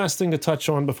 One last thing to touch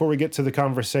on before we get to the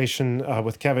conversation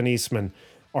with Kevin Eastman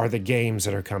are the games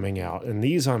that are coming out. And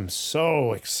these I'm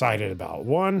so excited about.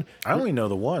 One. I only know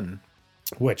the one.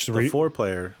 Which? The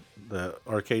 4-player, the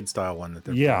arcade style one that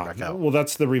they're putting back out. Well,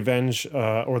 that's the Revenge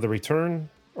or the Return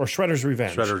or Shredder's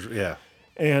Revenge. Yeah.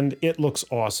 And it looks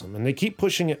awesome. And they keep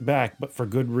pushing it back, but for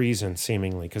good reason,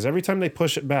 seemingly. Because every time they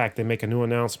push it back, they make a new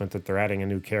announcement that they're adding a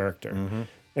new character. Mm-hmm.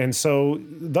 And so,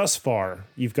 thus far,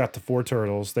 you've got the 4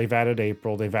 Turtles. They've added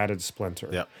April. They've added Splinter.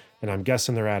 Yep. And I'm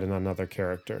guessing they're adding another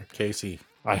character. Casey.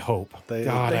 I hope. They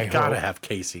I gotta hope. have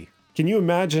Casey. Can you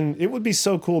imagine? It would be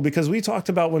so cool because we talked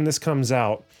about when this comes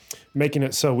out, making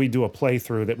it so we do a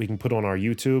playthrough that we can put on our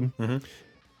YouTube. Mm-hmm.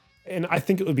 And I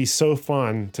think it would be so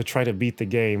fun to try to beat the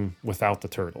game without the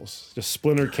turtles. Just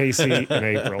Splinter, Casey, and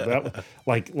April. That,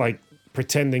 like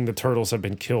pretending the turtles have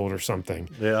been killed or something.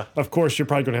 Yeah. Of course, you're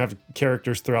probably going to have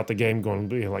characters throughout the game going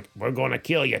like, "We're going to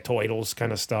kill you, Toidles,"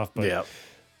 kind of stuff. But Yeah.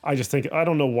 I just think I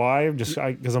don't know why, just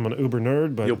because I'm an uber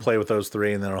nerd. But You'll play with those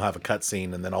 3, and then it'll have a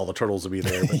cutscene, and then all the turtles will be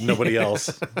there, but nobody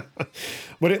else.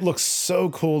 But it looks so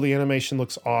cool. The animation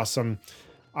looks awesome.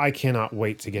 I cannot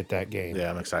wait to get that game. Yeah,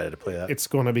 I'm excited to play that. It's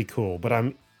going to be cool. But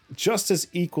I'm just as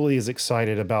equally as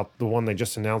excited about the one they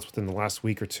just announced within the last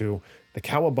week or two, the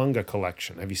Cowabunga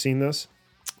collection. Have you seen this?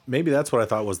 Maybe that's what I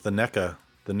thought was the NECA,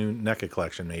 the new NECA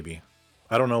collection, maybe.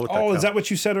 I don't know what that Oh, is that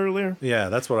what you said earlier? Yeah,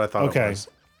 that's what I thought it was.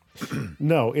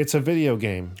 No, it's a video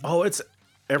game. Oh, it's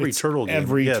every It's turtle game.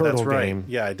 every yeah, turtle that's right. game.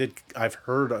 Yeah, I've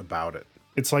heard about it.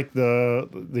 It's like the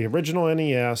original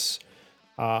NES,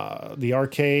 the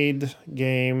arcade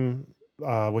game,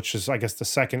 which is, I guess, the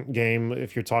second game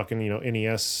if you're talking,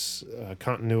 NES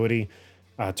continuity.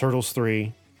 Turtles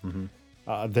 3,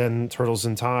 then Turtles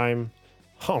in Time.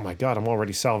 Oh my God, I'm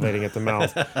already salivating at the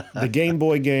mouth. The Game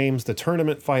Boy games, the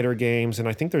Tournament Fighter games, and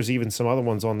I think there's even some other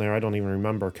ones on there I don't even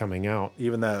remember coming out.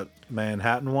 Even that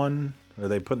Manhattan one? Are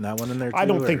they putting that one in there too? I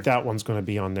don't think that one's going to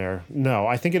be on there. No,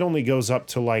 I think it only goes up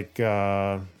to like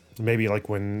maybe like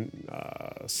when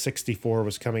 64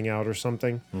 was coming out or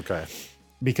something. Okay.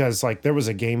 Because like there was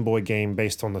a Game Boy game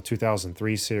based on the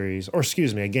 2003 series, or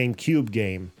excuse me, a GameCube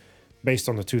game based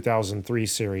on the 2003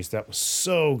 series that was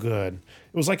so good.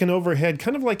 It was like an overhead,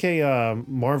 kind of like a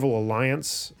Marvel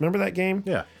Alliance. Remember that game?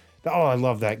 Yeah. Oh, I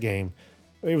love that game.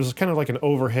 It was kind of like an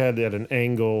overhead at an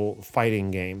angle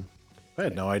fighting game. I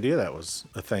had no idea that was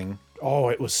a thing. Oh,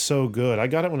 it was so good. I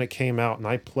got it when it came out, and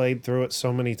I played through it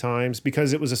so many times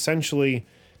because it was essentially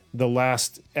the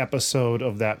last episode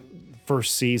of that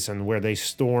first season where they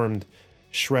stormed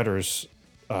Shredder's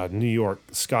New York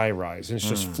skyrise. And it's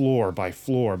just floor by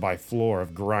floor by floor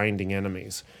of grinding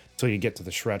enemies until you get to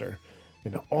the Shredder.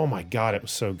 And oh my God, it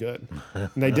was so good. And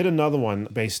they did another one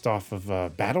based off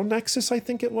of Battle Nexus, I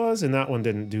think it was, and that one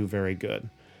didn't do very good.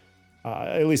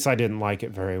 At least I didn't like it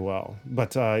very well.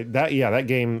 But that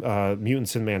game,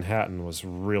 Mutants in Manhattan, was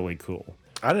really cool.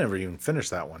 I never even finished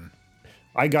that one.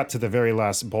 I got to the very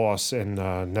last boss and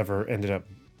never ended up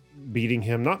beating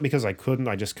him. Not because I couldn't,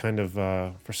 I just kind of,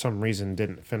 for some reason,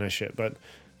 didn't finish it. But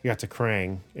I got to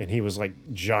Krang, and he was like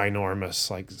ginormous,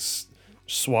 like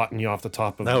swatting you off the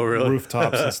top of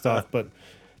rooftops and stuff. But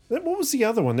what was the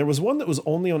other one? There was one that was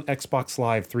only on Xbox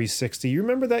Live 360. You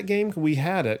remember that game? We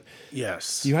had it.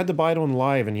 Yes. You had to buy it on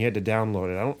Live, and you had to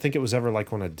download it. I don't think it was ever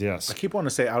like on a disc. I keep wanting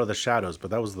to say Out of the Shadows, but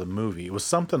that was the movie. It was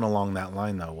something along that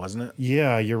line, though, wasn't it?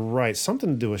 Yeah, you're right.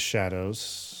 Something to do with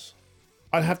shadows.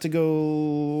 I'd have to go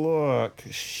look.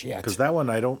 Shit. Because that one,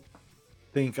 I don't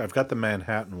think... I've got the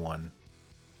Manhattan one,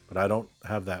 but I don't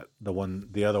have the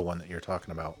other one that you're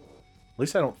talking about. At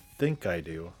least I don't think I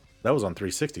do. That was on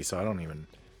 360, so I don't even...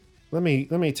 Let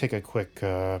me take a quick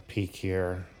peek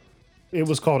here. It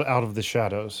was called Out of the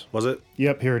Shadows. Was it?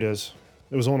 Yep, here it is.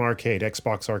 It was on Arcade,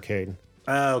 Xbox Arcade.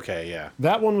 Okay, yeah.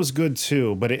 That one was good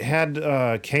too, but it had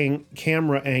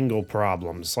camera angle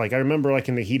problems. Like I remember, like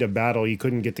in the heat of battle, you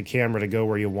couldn't get the camera to go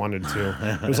where you wanted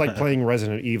to. It was like playing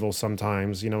Resident Evil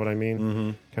sometimes. You know what I mean?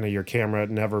 Mm-hmm. Kind of your camera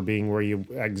never being where you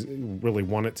really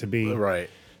want it to be. Right.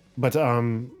 But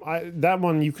that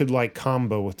one you could like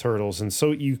combo with Turtles, and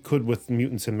so you could with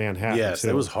Mutants in Manhattan. Yes, too.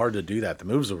 it was hard to do that. The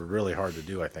moves were really hard to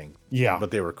do, I think. Yeah,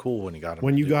 but they were cool when you got them.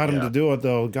 When you got them to do it,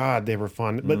 though, God, they were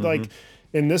fun. But like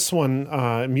in this one,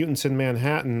 Mutants in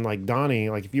Manhattan, like Donnie,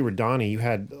 like if you were Donnie, you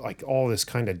had like all this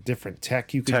kind of different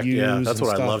tech you could use. Yeah, that's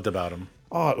what I loved about them.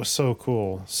 Oh, it was so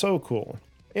cool, so cool.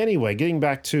 Anyway, getting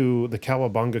back to the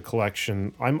Cowabunga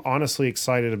collection, I'm honestly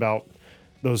excited about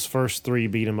those first three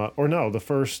beat 'em up, or no, the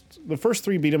first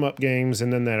three beat 'em up games,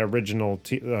 and then that original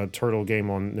Turtle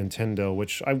game on Nintendo,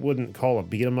 which I wouldn't call a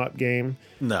beat 'em up game.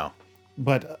 No,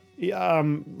 but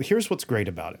here's what's great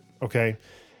about it. Okay,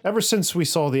 ever since we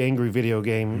saw the Angry Video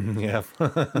Game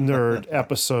Nerd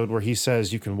episode where he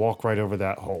says you can walk right over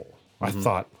that hole, I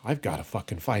thought I've got a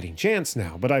fucking fighting chance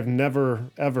now. But I've never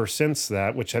ever since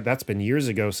that, that's been years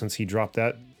ago since he dropped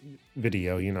that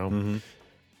video. You know.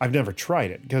 I've never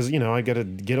tried it because, I got to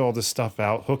get all this stuff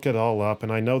out, hook it all up.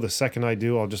 And I know the second I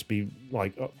do, I'll just be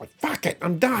like, oh, fuck it,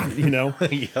 I'm done,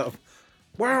 Yep.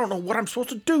 Well, I don't know what I'm supposed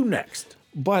to do next.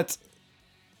 But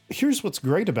here's what's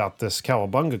great about this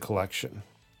Cowabunga collection.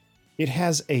 It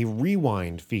has a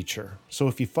rewind feature. So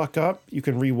if you fuck up, you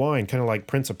can rewind, kind of like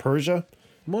Prince of Persia.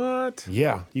 What?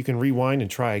 Yeah, you can rewind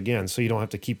and try again so you don't have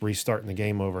to keep restarting the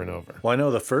game over and over. Well, I know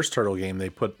the first Turtle game,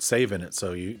 they put save in it,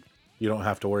 so you don't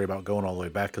have to worry about going all the way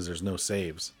back because there's no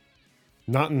saves.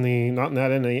 Not in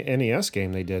that NES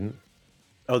game they didn't.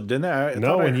 Oh, didn't they?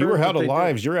 No, when you were out of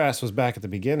lives, your ass was back at the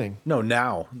beginning. No,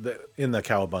 now in the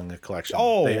Cowabunga collection,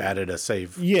 they added a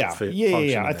save. Yeah.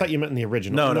 I thought you meant in the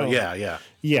original. No, yeah.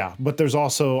 Yeah, but there's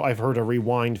also, I've heard, a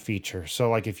rewind feature. So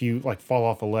like if you like fall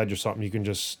off a ledge or something, you can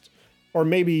just, or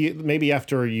maybe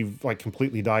after you've like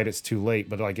completely died, it's too late.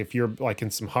 But like if you're like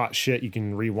in some hot shit, you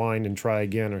can rewind and try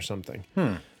again or something.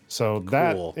 So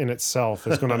that in itself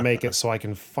is going to make it so I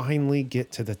can finally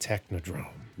get to the Technodrome.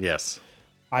 Yes.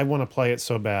 I want to play it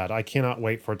so bad. I cannot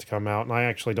wait for it to come out. And I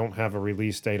actually don't have a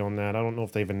release date on that. I don't know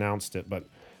if they've announced it, but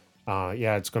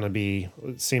it's going to be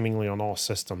seemingly on all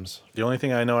systems. The only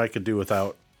thing I know I could do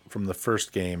without from the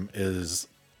first game is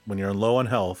when you're low on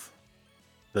health,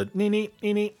 the nee.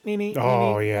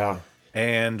 Oh, yeah.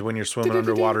 And when you're swimming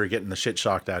underwater, getting the shit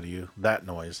shocked out of you, that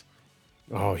noise.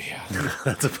 Oh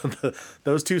yeah,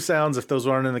 those two sounds. If those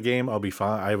aren't in the game, I'll be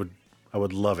fine. I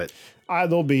would love it.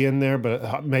 They'll be in there,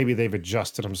 but maybe they've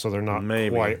adjusted them so they're not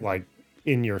quite like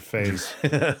in your face.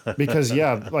 Because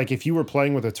like if you were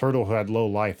playing with a turtle who had low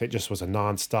life, it just was a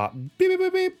nonstop beep beep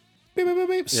beep beep beep beep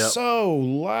beep, so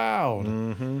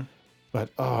loud. But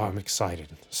I'm excited.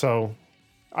 So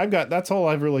that's all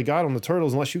I've really got on the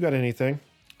turtles, unless you got anything.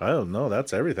 I don't know.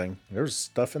 That's everything. There's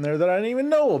stuff in there that I didn't even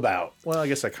know about. Well, I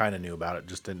guess I kind of knew about it,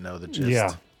 just didn't know the gist.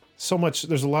 Yeah. So much.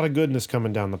 There's a lot of goodness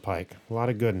coming down the pike. A lot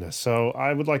of goodness. So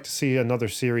I would like to see another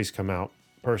series come out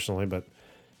personally, but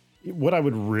what I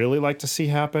would really like to see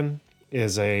happen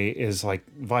is like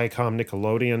Viacom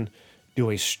Nickelodeon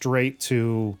do a straight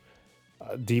to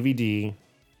DVD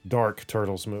Dark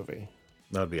Turtles movie.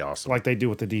 That'd be awesome. Like they do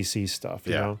with the DC stuff,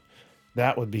 you know?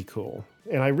 That would be cool.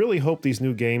 And I really hope these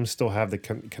new games still have the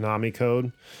Konami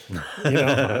code.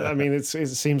 I mean, it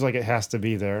seems like it has to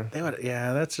be there.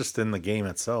 Yeah, that's just in the game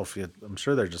itself. I'm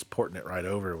sure they're just porting it right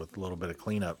over with a little bit of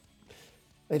cleanup.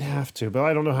 They'd have to, but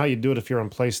I don't know how you do it if you're on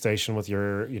PlayStation with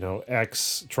your,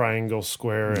 X, triangle,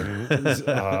 square,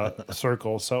 and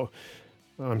circle. So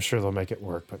I'm sure they'll make it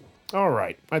work. But all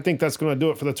right, I think that's going to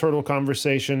do it for the Turtle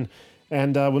conversation.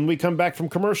 And when we come back from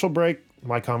commercial break,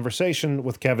 my conversation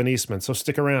with Kevin Eastman. So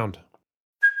stick around.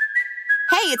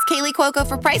 Hey, it's Kaylee Cuoco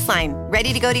for Priceline.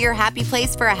 Ready to go to your happy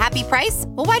place for a happy price?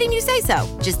 Well, why didn't you say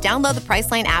so? Just download the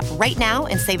Priceline app right now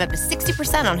and save up to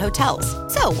 60% on hotels.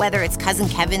 So whether it's Cousin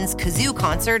Kevin's Kazoo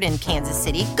Concert in Kansas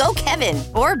City, go Kevin,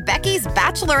 or Becky's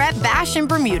Bachelorette Bash in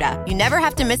Bermuda, you never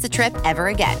have to miss a trip ever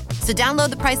again. So download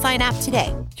the Priceline app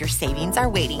today. Your savings are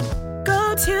waiting.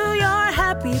 Go to your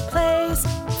happy place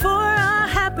for a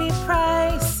happy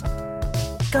price.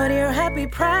 Go to your happy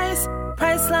price,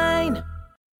 Priceline.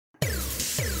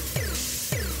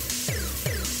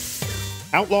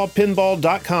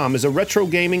 OutlawPinball.com is a retro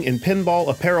gaming and pinball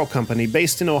apparel company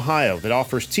based in Ohio that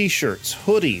offers t-shirts,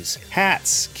 hoodies,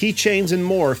 hats, keychains, and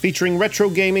more featuring retro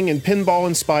gaming and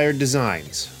pinball-inspired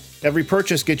designs. Every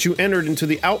purchase gets you entered into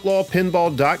the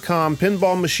OutlawPinball.com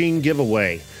pinball machine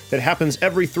giveaway that happens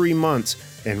every 3 months,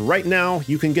 and right now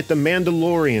you can get the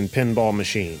Mandalorian pinball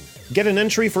machine. Get an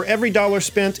entry for every dollar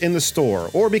spent in the store,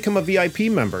 or become a VIP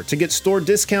member to get store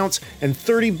discounts and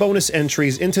 30 bonus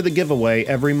entries into the giveaway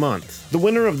every month. The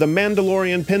winner of the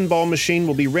Mandalorian pinball machine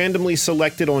will be randomly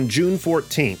selected on June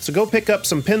 14th, so go pick up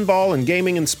some pinball and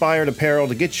gaming-inspired apparel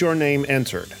to get your name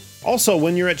entered. Also,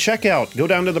 when you're at checkout, go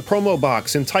down to the promo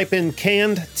box and type in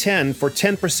CANNED10 for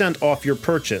 10% off your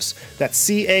purchase. That's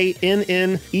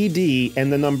CANNED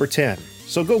and the number 10.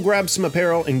 So go grab some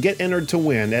apparel and get entered to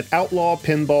win at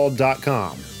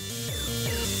OutlawPinball.com.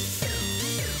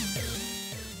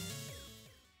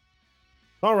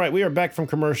 All right, we are back from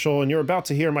commercial, and you're about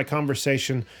to hear my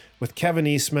conversation with Kevin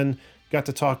Eastman. Got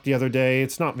to talk the other day.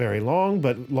 It's not very long,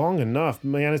 but long enough.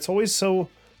 Man, it's always so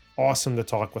awesome to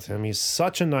talk with him. He's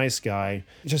such a nice guy,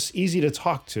 just easy to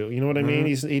talk to. You know what I mean?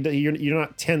 You're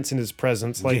not tense in his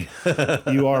presence like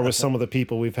you are with some of the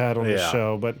people we've had on the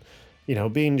show, but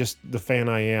being just the fan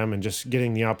I am and just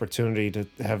getting the opportunity to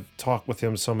have talked with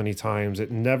him so many times,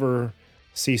 it never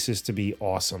ceases to be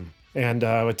awesome. And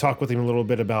I would talk with him a little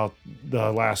bit about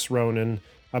The Last Ronin,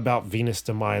 about Venus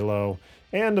de Milo,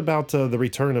 and about the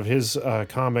return of his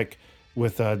comic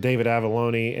with David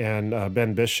Avallone and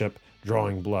Ben Bishop,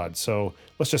 Drawing Blood. So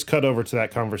let's just cut over to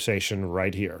that conversation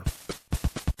right here.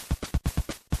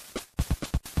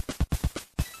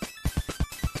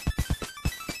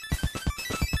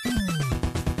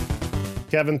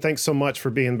 Kevin, thanks so much for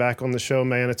being back on the show,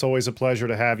 man. It's always a pleasure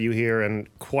to have you here and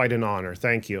quite an honor.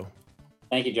 Thank you.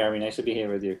 Thank you, Jeremy. Nice to be here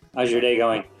with you. How's your day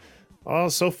going? Oh,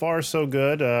 so far, so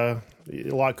good. A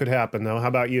lot could happen, though. How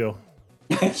about you?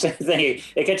 Same thing.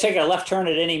 It could take a left turn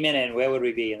at any minute, and where would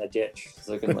we be? In the ditch.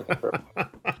 Looking for.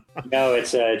 No,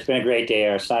 it's been a great day.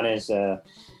 Our son is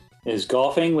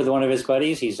golfing with one of his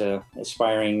buddies. He's a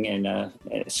aspiring and a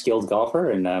skilled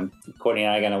golfer, and Courtney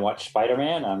and I are going to watch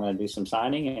Spider-Man. I'm going to do some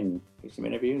signing and do some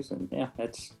interviews, and yeah,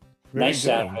 that's nice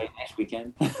Saturday, nice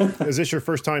weekend. Is this your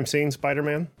first time seeing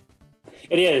Spider-Man?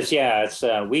 It is, yeah. It's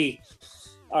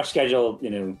our schedule,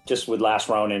 just with Last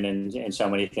Ronin and so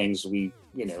many things, we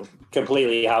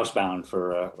completely housebound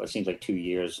for what seems like 2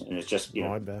 years, and it's just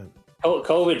I bet.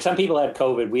 COVID. Some people had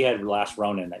COVID. We had Last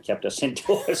Ronin that kept us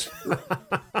indoors.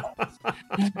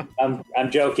 I'm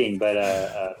joking,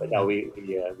 but no, we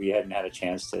hadn't had a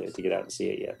chance to get out and see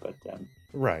it yet. But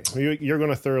right, you're going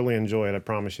to thoroughly enjoy it. I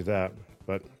promise you that.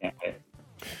 But yeah.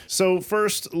 So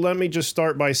first, let me just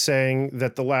start by saying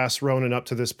that The Last Ronin up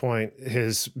to this point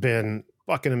has been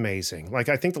fucking amazing. Like,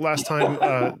 I think the last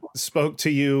time spoke to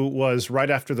you was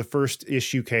right after the first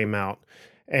issue came out.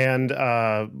 And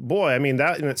boy, I mean,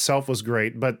 that in itself was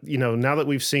great. But, now that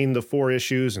we've seen the 4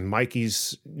 issues and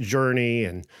Mikey's journey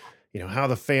and, how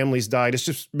the family's died, it's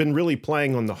just been really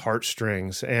playing on the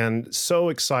heartstrings. And so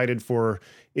excited for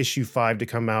issue 5 to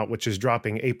come out, which is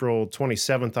dropping April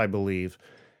 27th, I believe.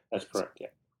 That's correct, yeah.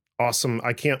 Awesome.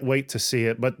 I can't wait to see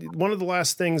it. But one of the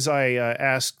last things I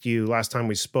asked you last time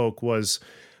we spoke was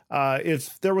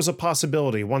if there was a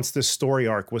possibility, once this story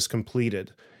arc was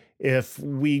completed, if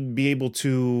we'd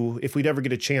ever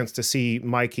get a chance to see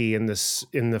Mikey in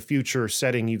the future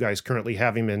setting you guys currently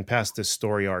have him in past this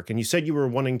story arc. And you said you were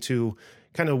wanting to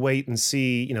kind of wait and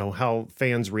see, how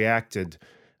fans reacted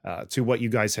to what you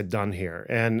guys had done here.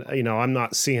 And, I'm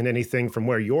not seeing anything from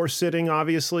where you're sitting,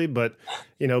 obviously, but,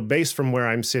 based from where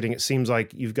I'm sitting, it seems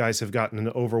like you guys have gotten an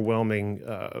overwhelming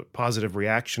positive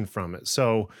reaction from it.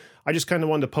 So I just kind of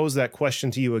wanted to pose that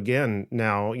question to you again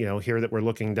now, here that we're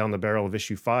looking down the barrel of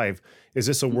issue 5. Is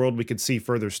this a world we could see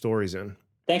further stories in?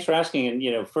 Thanks for asking.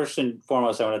 And, first and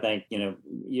foremost, I want to thank,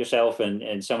 yourself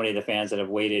and so many of the fans that have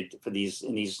waited for these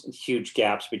huge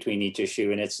gaps between each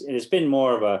issue. And it's been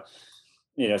more of a,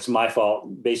 it's my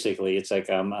fault. Basically, it's like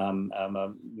I'm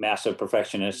a massive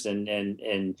perfectionist, and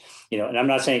and I'm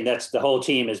not saying that's the whole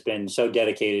team has been so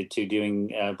dedicated to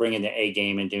doing bringing the A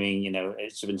game and doing.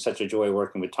 It's been such a joy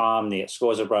working with Tom, the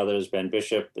Scorza brothers, Ben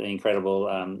Bishop, the incredible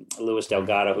Louis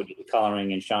Delgado who did the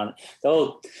coloring, and Sean.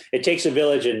 It takes a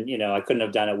village, and I couldn't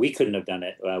have done it. We couldn't have done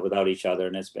it without each other,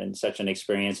 and it's been such an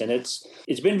experience, and it's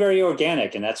been very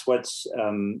organic, and that's what's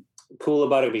cool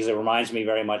about it, because it reminds me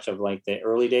very much of like the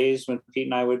early days when Pete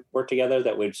and I would work together,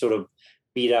 that would sort of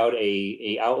beat out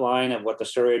a outline of what the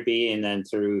story would be, and then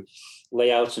through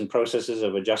layouts and processes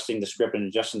of adjusting the script and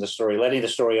adjusting the story, letting the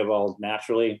story evolve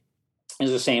naturally,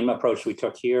 is the same approach we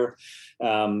took here.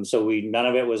 So none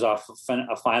of it was off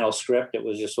a final script. It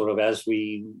was just sort of as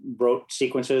we wrote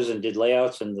sequences and did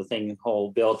layouts, and the thing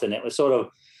whole built, and it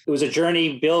was a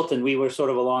journey built, and we were sort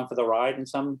of along for the ride in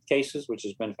some cases, which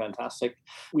has been fantastic.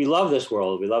 We love this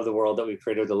world. We love the world that we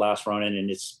created with The Last Ronin, and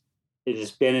it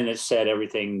has been and it's said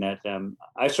everything that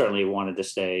I certainly wanted to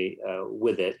stay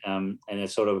with it. And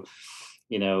it's sort of,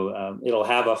 it'll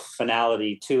have a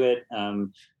finality to it,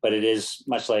 but it is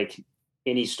much like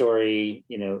any story.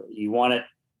 You want it.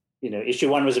 Issue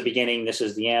 1 was the beginning. This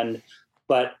is the end,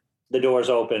 but the door's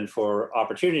open for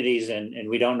opportunities, and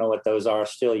we don't know what those are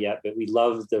still yet, but we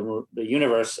love the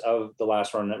universe of The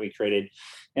Last Ronin that we created.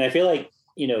 And I feel like,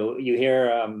 you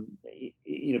hear,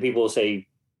 people say,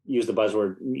 use the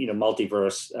buzzword,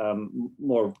 multiverse,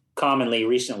 more commonly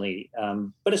recently,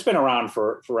 but it's been around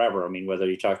for forever. I mean, whether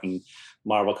you're talking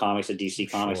Marvel Comics or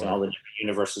DC Comics, sure, and all the different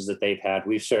universes that they've had,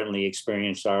 we've certainly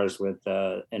experienced ours with,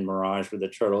 in Mirage with the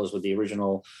Turtles, with the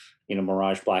original,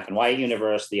 Mirage Black and White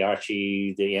universe, the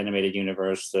Archie, the animated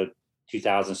universe, the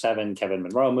 2007 Kevin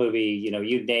Monroe movie, you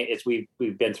name it.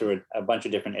 We've been through a bunch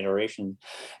of different iterations,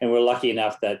 and we're lucky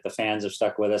enough that the fans have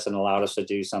stuck with us and allowed us to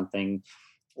do something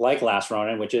like Last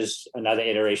Ronin, which is another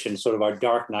iteration, sort of our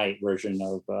Dark Knight version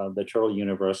of the Turtle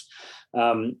universe.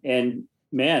 And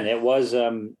man, it was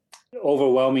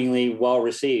overwhelmingly well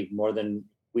received, more than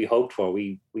we hoped for.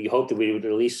 We hoped that we would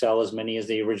at least sell as many as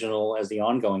the original, as the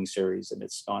ongoing series, and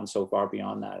it's gone so far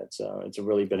beyond that. It's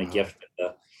really been a gift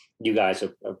that you guys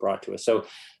have brought to us. So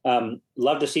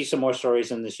love to see some more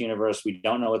stories in this universe. We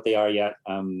don't know what they are yet,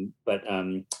 but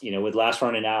with Last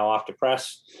Ronin now off to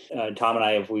press, Tom and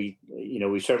I we've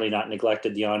certainly not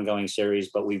neglected the ongoing series,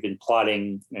 but we've been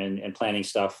plotting and planning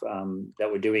stuff that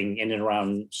we're doing in and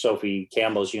around Sophie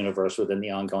Campbell's universe within the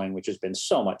ongoing, which has been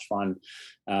so much fun.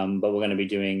 But we're going to be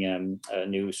doing a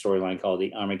new storyline called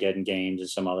the Armageddon Games and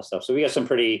some other stuff. So we got some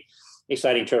pretty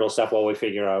exciting Turtle stuff while we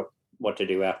figure out what to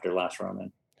do after Last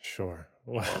Ronin. Sure.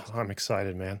 Well, I'm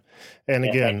excited, man. And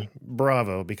again,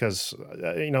 bravo, because,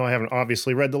 I haven't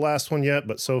obviously read the last one yet,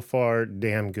 but so far,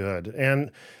 damn good.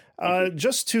 And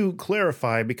just to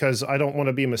clarify, because I don't want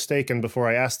to be mistaken before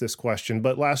I ask this question,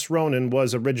 but Last Ronin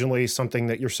was originally something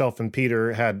that yourself and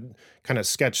Peter had kind of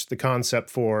sketched the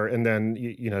concept for, and then,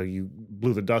 you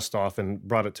blew the dust off and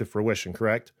brought it to fruition,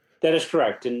 correct? That is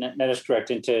correct. And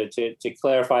to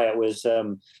clarify, it was...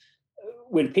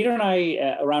 when Peter and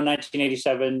I, around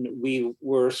 1987, we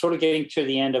were sort of getting to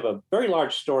the end of a very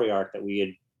large story arc that we had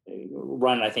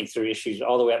run, I think, through issues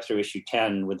all the way up through issue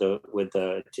 10 with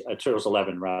the Turtles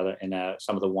 11 rather, and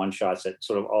some of the one shots that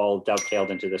sort of all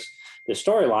dovetailed into this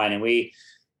storyline. And we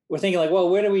were thinking like, well,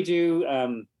 where do we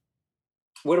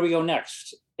go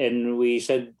next? And we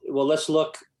said, well, let's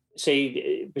look,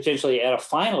 say, potentially at a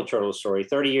final Turtle story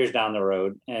 30 years down the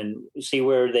road and see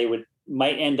where they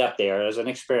might end up there as an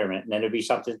experiment, and then it'd be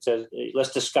something to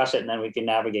let's discuss it, and then we can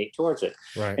navigate towards it.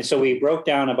 Right. And so we broke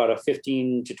down about a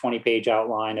 15 to 20 page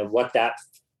outline of what that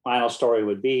final story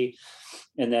would be,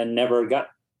 and then never got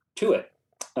to it.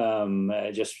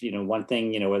 Just one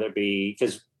thing, whether it be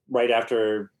because right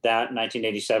after that,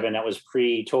 1987, that was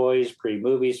pre-toys,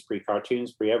 pre-movies,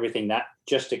 pre-cartoons, pre-everything. That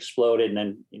just exploded,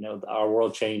 and then our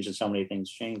world changed, and so many things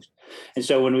changed. And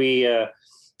so when we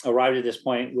arrived at this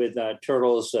point with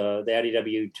Turtles, the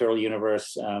IDW Turtle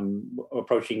universe,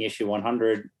 approaching issue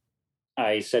 100,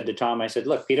 I said to Tom,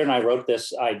 look, Peter and I wrote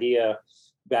this idea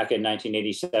back in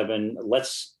 1987.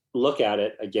 Let's look at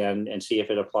it again and see if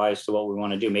it applies to what we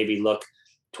want to do. Maybe look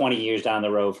 20 years down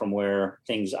the road from where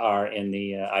things are in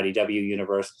the IDW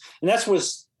universe. And that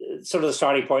was sort of the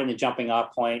starting point and the jumping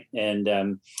off point. And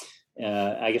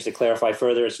I guess to clarify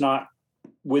further, it's not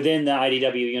within the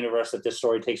IDW universe that this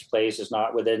story takes place. It's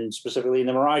not within specifically in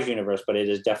the Mirage universe, but it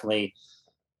is definitely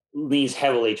leans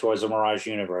heavily towards the Mirage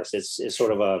universe. It's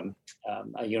sort of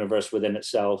a universe within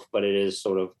itself, but it is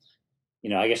sort of,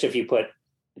 I guess if you put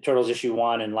Turtles issue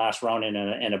 1 and Last Ronin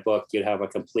in a book, you'd have a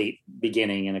complete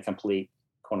beginning and a complete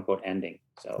quote unquote ending.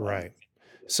 So right.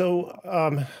 So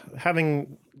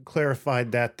having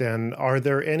clarified that, then, are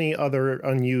there any other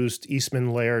unused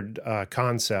Eastman Laird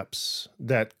concepts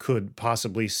that could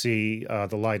possibly see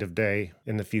the light of day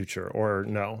in the future, or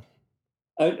no?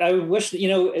 I wish,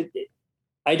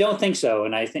 I don't think so,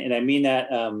 and I mean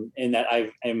that in that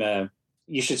I'm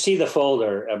you should see the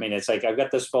folder. I mean, it's like I've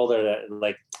got this folder that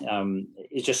like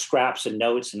it's just scraps and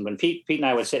notes. And when Pete and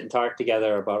I would sit and talk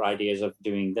together about ideas of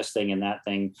doing this thing and that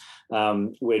thing,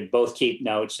 we'd both keep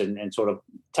notes and sort of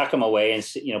tuck them away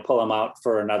and pull them out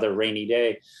for another rainy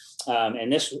day.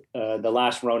 And this the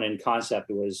Last Ronin concept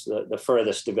was the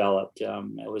furthest developed.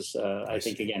 It was I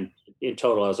think again in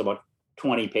total it was about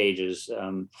 20 pages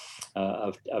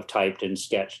of typed and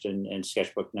sketched and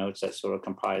sketchbook notes that sort of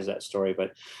comprise that story.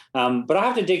 But I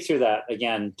have to dig through that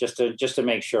again just to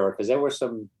make sure, because there were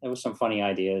some funny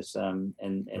ideas and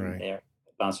right. They're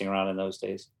bouncing around in those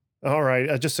days. All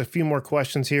right, just a few more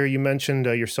questions here. You mentioned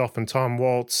yourself and Tom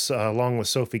Waltz, along with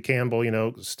Sophie Campbell,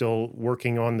 still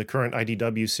working on the current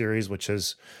IDW series, which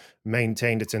has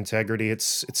maintained its integrity.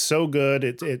 It's so good.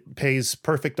 It pays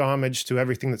perfect homage to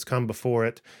everything that's come before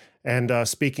it. And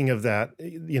speaking of that,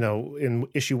 in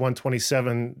issue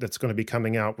 127 that's going to be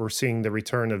coming out, we're seeing the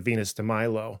return of Venus de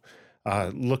Milo,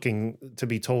 looking to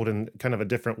be told in kind of a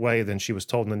different way than she was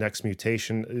told in the Next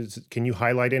Mutation. Can you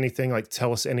highlight anything, like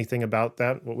tell us anything about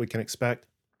that, what we can expect?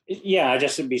 Yeah,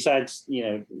 just besides,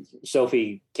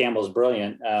 Sophie Campbell's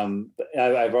brilliant.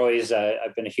 I've always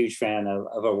I've been a huge fan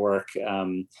of her work.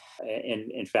 In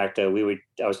fact, I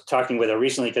was talking with her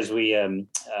recently because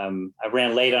I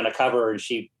ran late on a cover and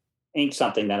she inked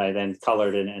something that I then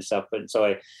colored and stuff. But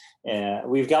so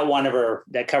we've got one of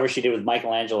that cover she did with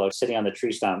Michelangelo sitting on the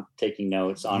tree stump taking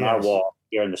notes on our wall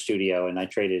here in the studio, and I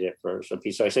traded it for some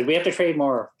piece. So I said we have to trade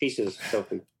more pieces,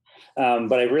 Sophie.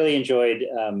 But I really enjoyed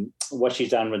what she's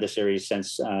done with the series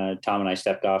since Tom and I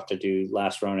stepped off to do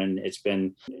Last Ronin. It's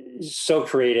been so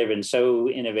creative and so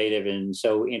innovative and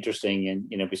so interesting.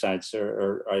 And, besides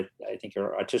I think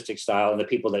her artistic style and the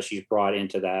people that she's brought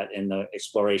into that and the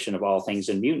exploration of all things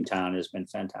in Mutant Town has been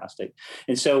fantastic.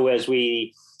 And so as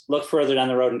we look further down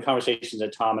the road in conversations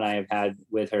that Tom and I have had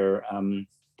with her,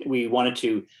 we wanted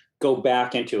to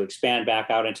expand back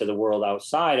out into the world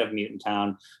outside of Mutant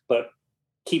Town, but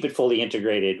keep it fully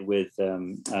integrated with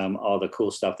all the cool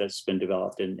stuff that's been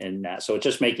developed in that. So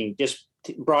it's just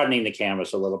broadening the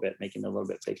canvas a little bit, making it a little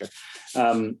bit bigger.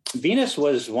 Venus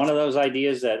was one of those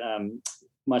ideas that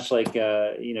much like,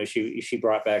 she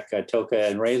brought back Toka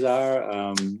and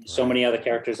Razor, so many other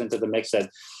characters into the mix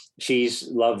that she's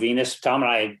loved Venus. Tom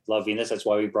and I love Venus. That's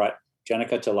why we brought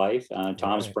Jenica to life,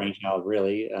 Tom's brainchild,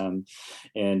 really, and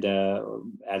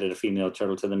added a female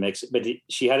turtle to the mix. But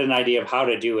she had an idea of how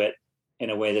to do it in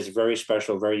a way that's very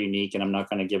special, very unique. And I'm not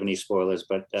going to give any spoilers,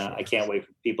 but I can't wait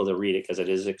for people to read it because it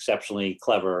is exceptionally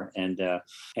clever and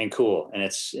cool. And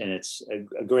it's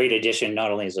a great addition,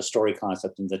 not only as a story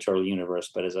concept in the Turtle universe,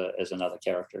 but as another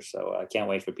character. So I can't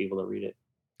wait for people to read it.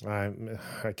 I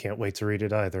can't wait to read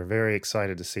it either. Very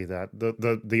excited to see that.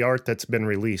 The art that's been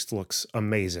released looks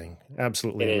amazing.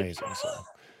 Absolutely amazing. So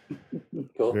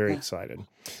cool. Very excited.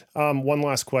 One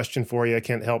last question for you. I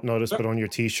can't help notice, but on your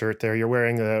t-shirt there, you're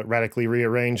wearing a radically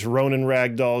rearranged Ronin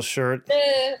Ragdoll shirt.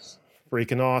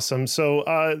 Freaking awesome. So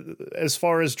as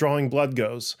far as Drawing Blood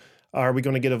goes, are we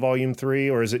going to get a volume 3,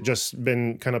 or has it just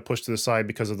been kind of pushed to the side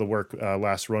because of the work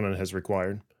Last Ronin has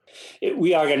required?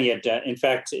 We are going to get, in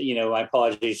fact, I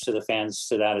apologize to the fans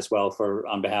to that as well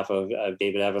on behalf of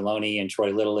David Avalone and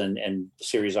Troy Little and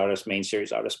main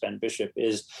series artist Ben Bishop,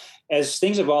 is as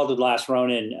things evolved with Last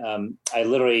Ronin, I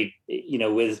literally,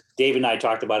 with David and I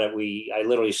talked about it, I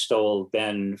literally stole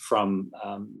Ben from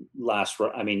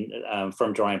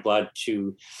from Drawing Blood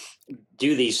to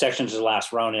do these sections of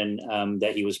Last Ronin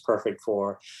that he was perfect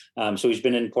for. So he's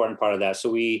been an important part of that. So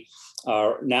we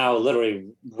are now literally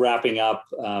wrapping up,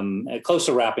 close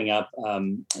to wrapping up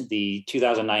the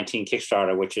 2019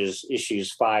 Kickstarter, which is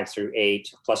issues 5 through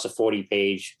 8, plus a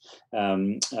 40-page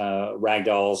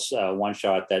Ragdolls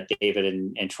one-shot that David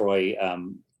and Troy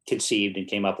conceived and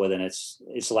came up with, and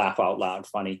it's laugh out loud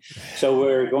funny. So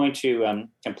we're going to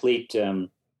complete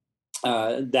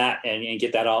that and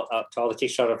get that all up to all the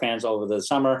Kickstarter fans over the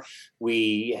summer.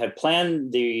 We had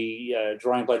planned the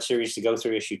Drawing Blood series to go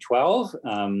through issue 12.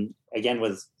 Again,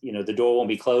 with, the door won't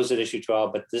be closed at issue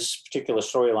 12, but this particular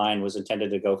storyline was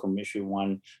intended to go from issue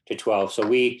 1 to 12. So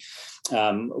we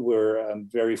were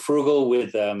very frugal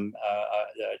with the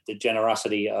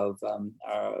generosity of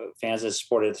our fans that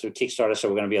supported through Kickstarter. So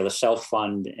we're going to be able to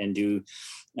self-fund and do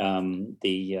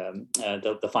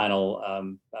the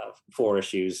final 4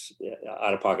 issues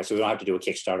out of pocket, so we don't have to do a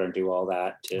Kickstarter and do all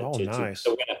that. Nice.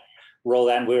 So we're gonna roll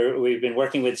that. And we've been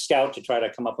working with Scout to try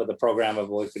to come up with a program of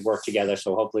what we could work together.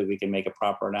 So hopefully we can make a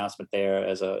proper announcement there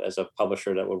as a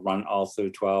publisher that will run all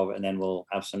through 12, and then we'll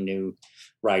have some new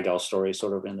Ragdoll stories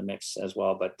sort of in the mix as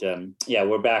well. But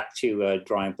we're back to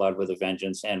Drawing Blood with a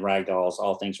vengeance and Ragdolls,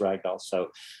 all things Ragdolls. So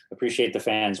appreciate the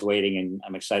fans waiting, and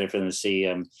I'm excited for them to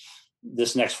see.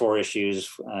 This next 4 issues,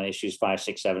 issues 5,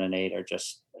 6, 7, and 8, are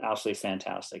just absolutely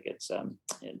fantastic. It's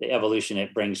the evolution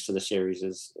it brings to the series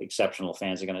is exceptional.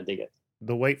 Fans are going to dig it.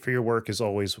 The wait for your work is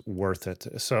always worth it.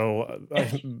 So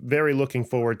I'm very looking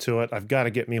forward to it. I've got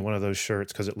to get me one of those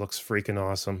shirts because it looks freaking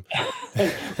awesome.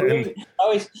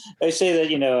 I say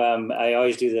that, I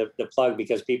always do the plug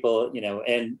because people,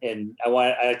 and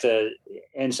I have to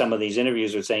end some of these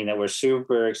interviews with saying that we're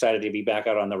super excited to be back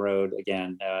out on the road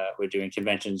again. We're doing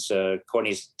conventions.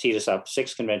 Courtney's teed us up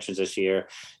 6 conventions this year.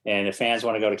 And if fans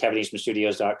want to go to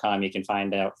KevinEastmanStudios.com, you can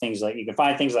find out things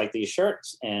like these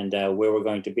shirts and where we're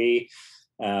going to be.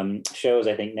 Shows.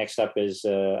 I think next up is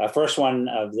our first one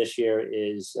of this year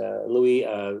is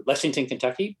Lexington,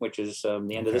 Kentucky, which is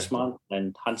the end of this month,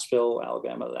 and Huntsville,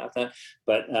 Alabama after that.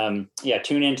 But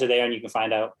tune into there and you can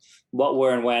find out what,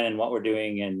 where, and when, and what we're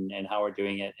doing and how we're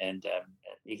doing it, and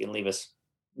you can leave us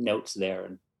notes there,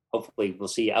 and hopefully we'll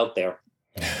see you out there.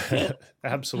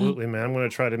 Absolutely, man. I'm going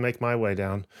to try to make my way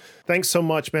down. Thanks so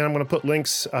much, man. I'm going to put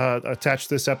links attached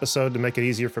to this episode to make it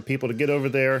easier for people to get over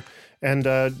there. And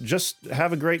just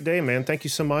have a great day, man. Thank you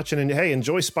so much. And hey,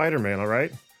 enjoy Spider-Man, all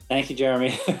right? Thank you,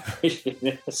 Jeremy.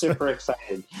 Super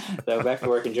excited. So back to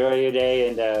work. Enjoy your day,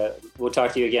 and we'll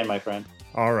talk to you again, my friend.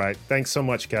 All right. Thanks so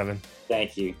much, Kevin.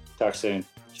 Thank you. Talk soon.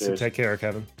 Cheers. So take care,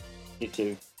 Kevin. You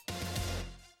too.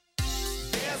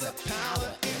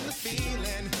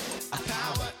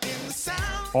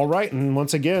 All right, and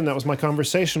once again, that was my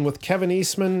conversation with Kevin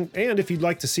Eastman. And if you'd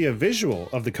like to see a visual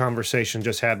of the conversation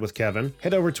just had with Kevin,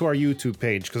 head over to our YouTube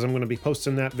page because I'm going to be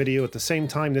posting that video at the same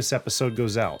time this episode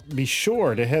goes out. Be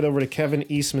sure to head over to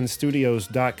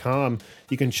KevinEastmanStudios.com.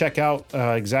 You can check out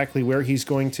exactly where he's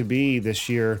going to be this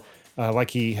year. Like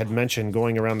he had mentioned,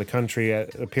 going around the country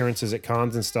at appearances at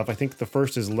cons and stuff. I think the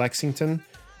first is Lexington.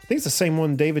 I think it's the same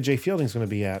one David J. Fielding's going to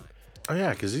be at. Oh,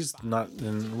 yeah, because he's not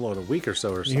in a week or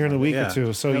so or something. Here in a week or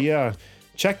two. So,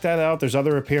 check that out. There's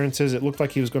other appearances. It looked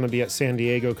like he was going to be at San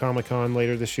Diego Comic-Con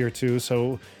later this year, too.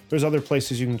 So, there's other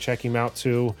places you can check him out,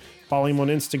 too. Follow him on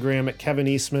Instagram at Kevin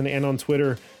Eastman and on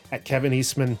Twitter at Kevin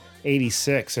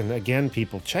Eastman86. And again,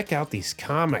 people, check out these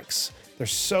comics. They're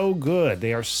so good.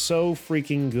 They are so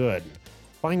freaking good.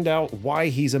 Find out why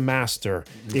he's a master.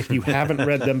 If you haven't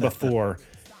read them before,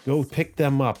 go pick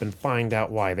them up and find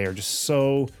out why. They are just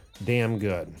so damn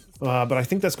good. But I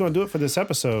think that's going to do it for this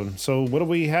episode. So what do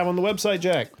we have on the website,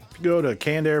 Jack? If you go to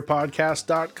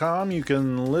cannedairpodcast.com, you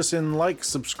can listen, like,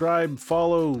 subscribe,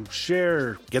 follow,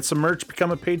 share, get some merch,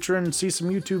 become a patron, see some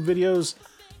YouTube videos.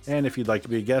 And if you'd like to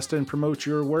be a guest and promote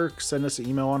your work, send us an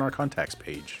email on our contacts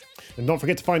page. And don't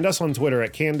forget to find us on Twitter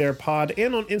at CannedAirPod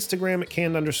and on Instagram at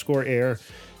canned_air.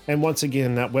 And once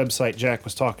again, that website Jack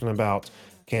was talking about,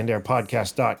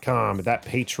 CannedAirPodcast.com, that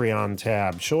Patreon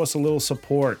tab. Show us a little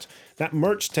support. That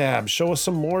merch tab, show us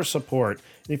some more support.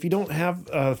 And if you don't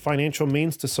have financial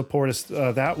means to support us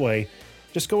that way,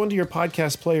 just go into your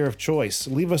podcast player of choice.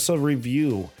 Leave us a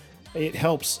review. It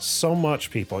helps so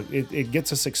much, people. It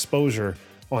gets us exposure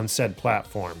on said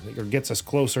platform. It gets us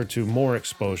closer to more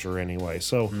exposure anyway.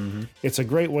 So it's a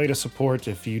great way to support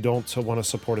if you don't want to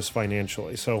support us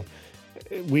financially. So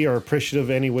we are appreciative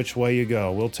any which way you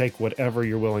go. We'll take whatever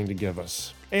you're willing to give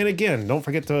us. And again, don't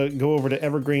forget to go over to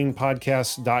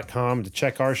evergreenpodcast.com to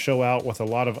check our show out with a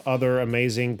lot of other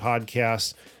amazing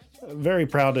podcasts. Very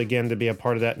proud, again, to be a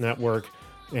part of that network.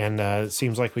 And it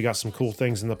seems like we got some cool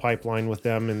things in the pipeline with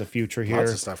them in the future here.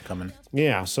 Lots of stuff coming.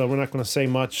 Yeah, so we're not going to say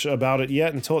much about it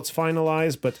yet until it's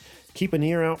finalized, but keep an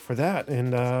ear out for that.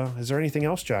 And is there anything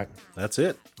else, Jack? That's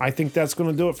it. I think that's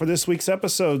going to do it for this week's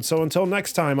episode. So until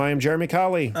next time, I am Jeremy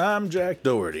Colley. I'm Jack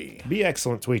Doherty. Be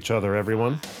excellent to each other,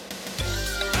 everyone.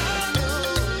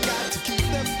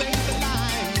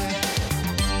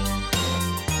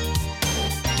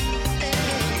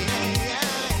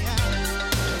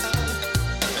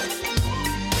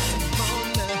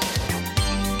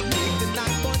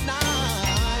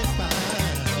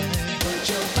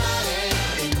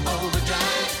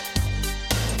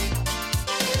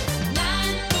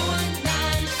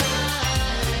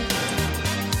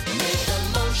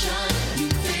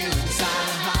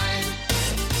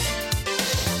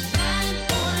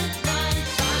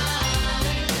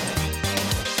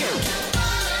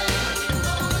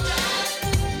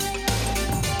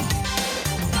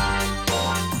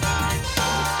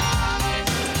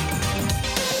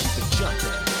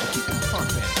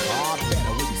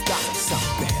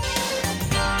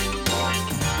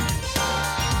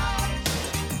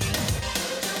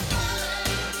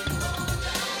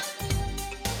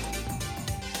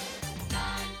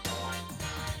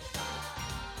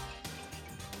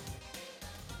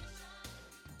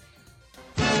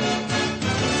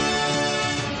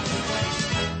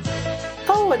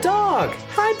 Oh, a dog.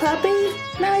 Hi,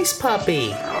 puppy. Nice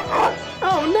puppy.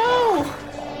 Oh,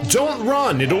 no. Don't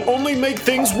run. It'll only make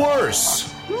things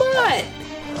worse. Mutt.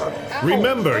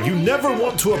 Remember, you never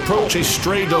want to approach a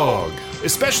stray dog,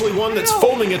 especially one that's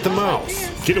foaming at the mouth.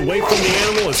 Get away from the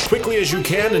animal as quickly as you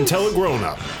can and tell a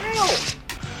grown-up.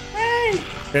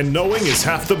 And knowing is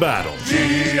half the battle.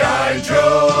 G.I.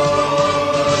 Joe!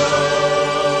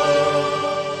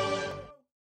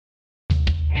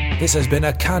 This has been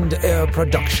a Canned Air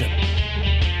production.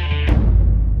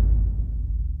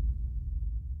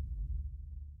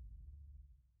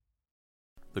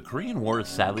 The Korean War has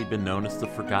sadly been known as the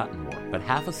Forgotten War, but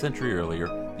half a century earlier,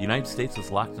 the United States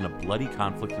was locked in a bloody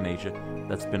conflict in Asia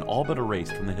that's been all but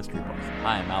erased from the history books.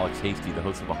 Hi, I'm Alex Hasty, the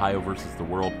host of Ohio vs. the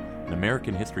World, an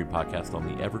American history podcast on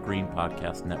the Evergreen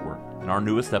Podcast Network. In our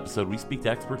newest episode, we speak to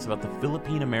experts about the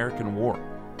Philippine-American War,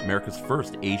 America's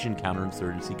first Asian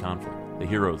counterinsurgency conflict. The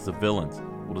heroes, the villains.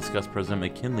 We'll discuss President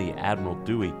McKinley, Admiral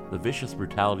Dewey, the vicious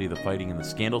brutality of the fighting, and the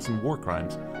scandals and war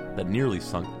crimes that nearly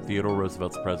sunk Theodore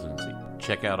Roosevelt's presidency.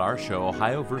 Check out our show,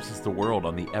 Ohio vs. the World,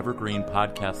 on the Evergreen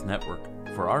Podcast Network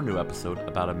for our new episode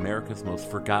about America's most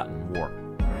forgotten war.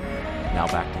 Now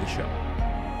back to the show.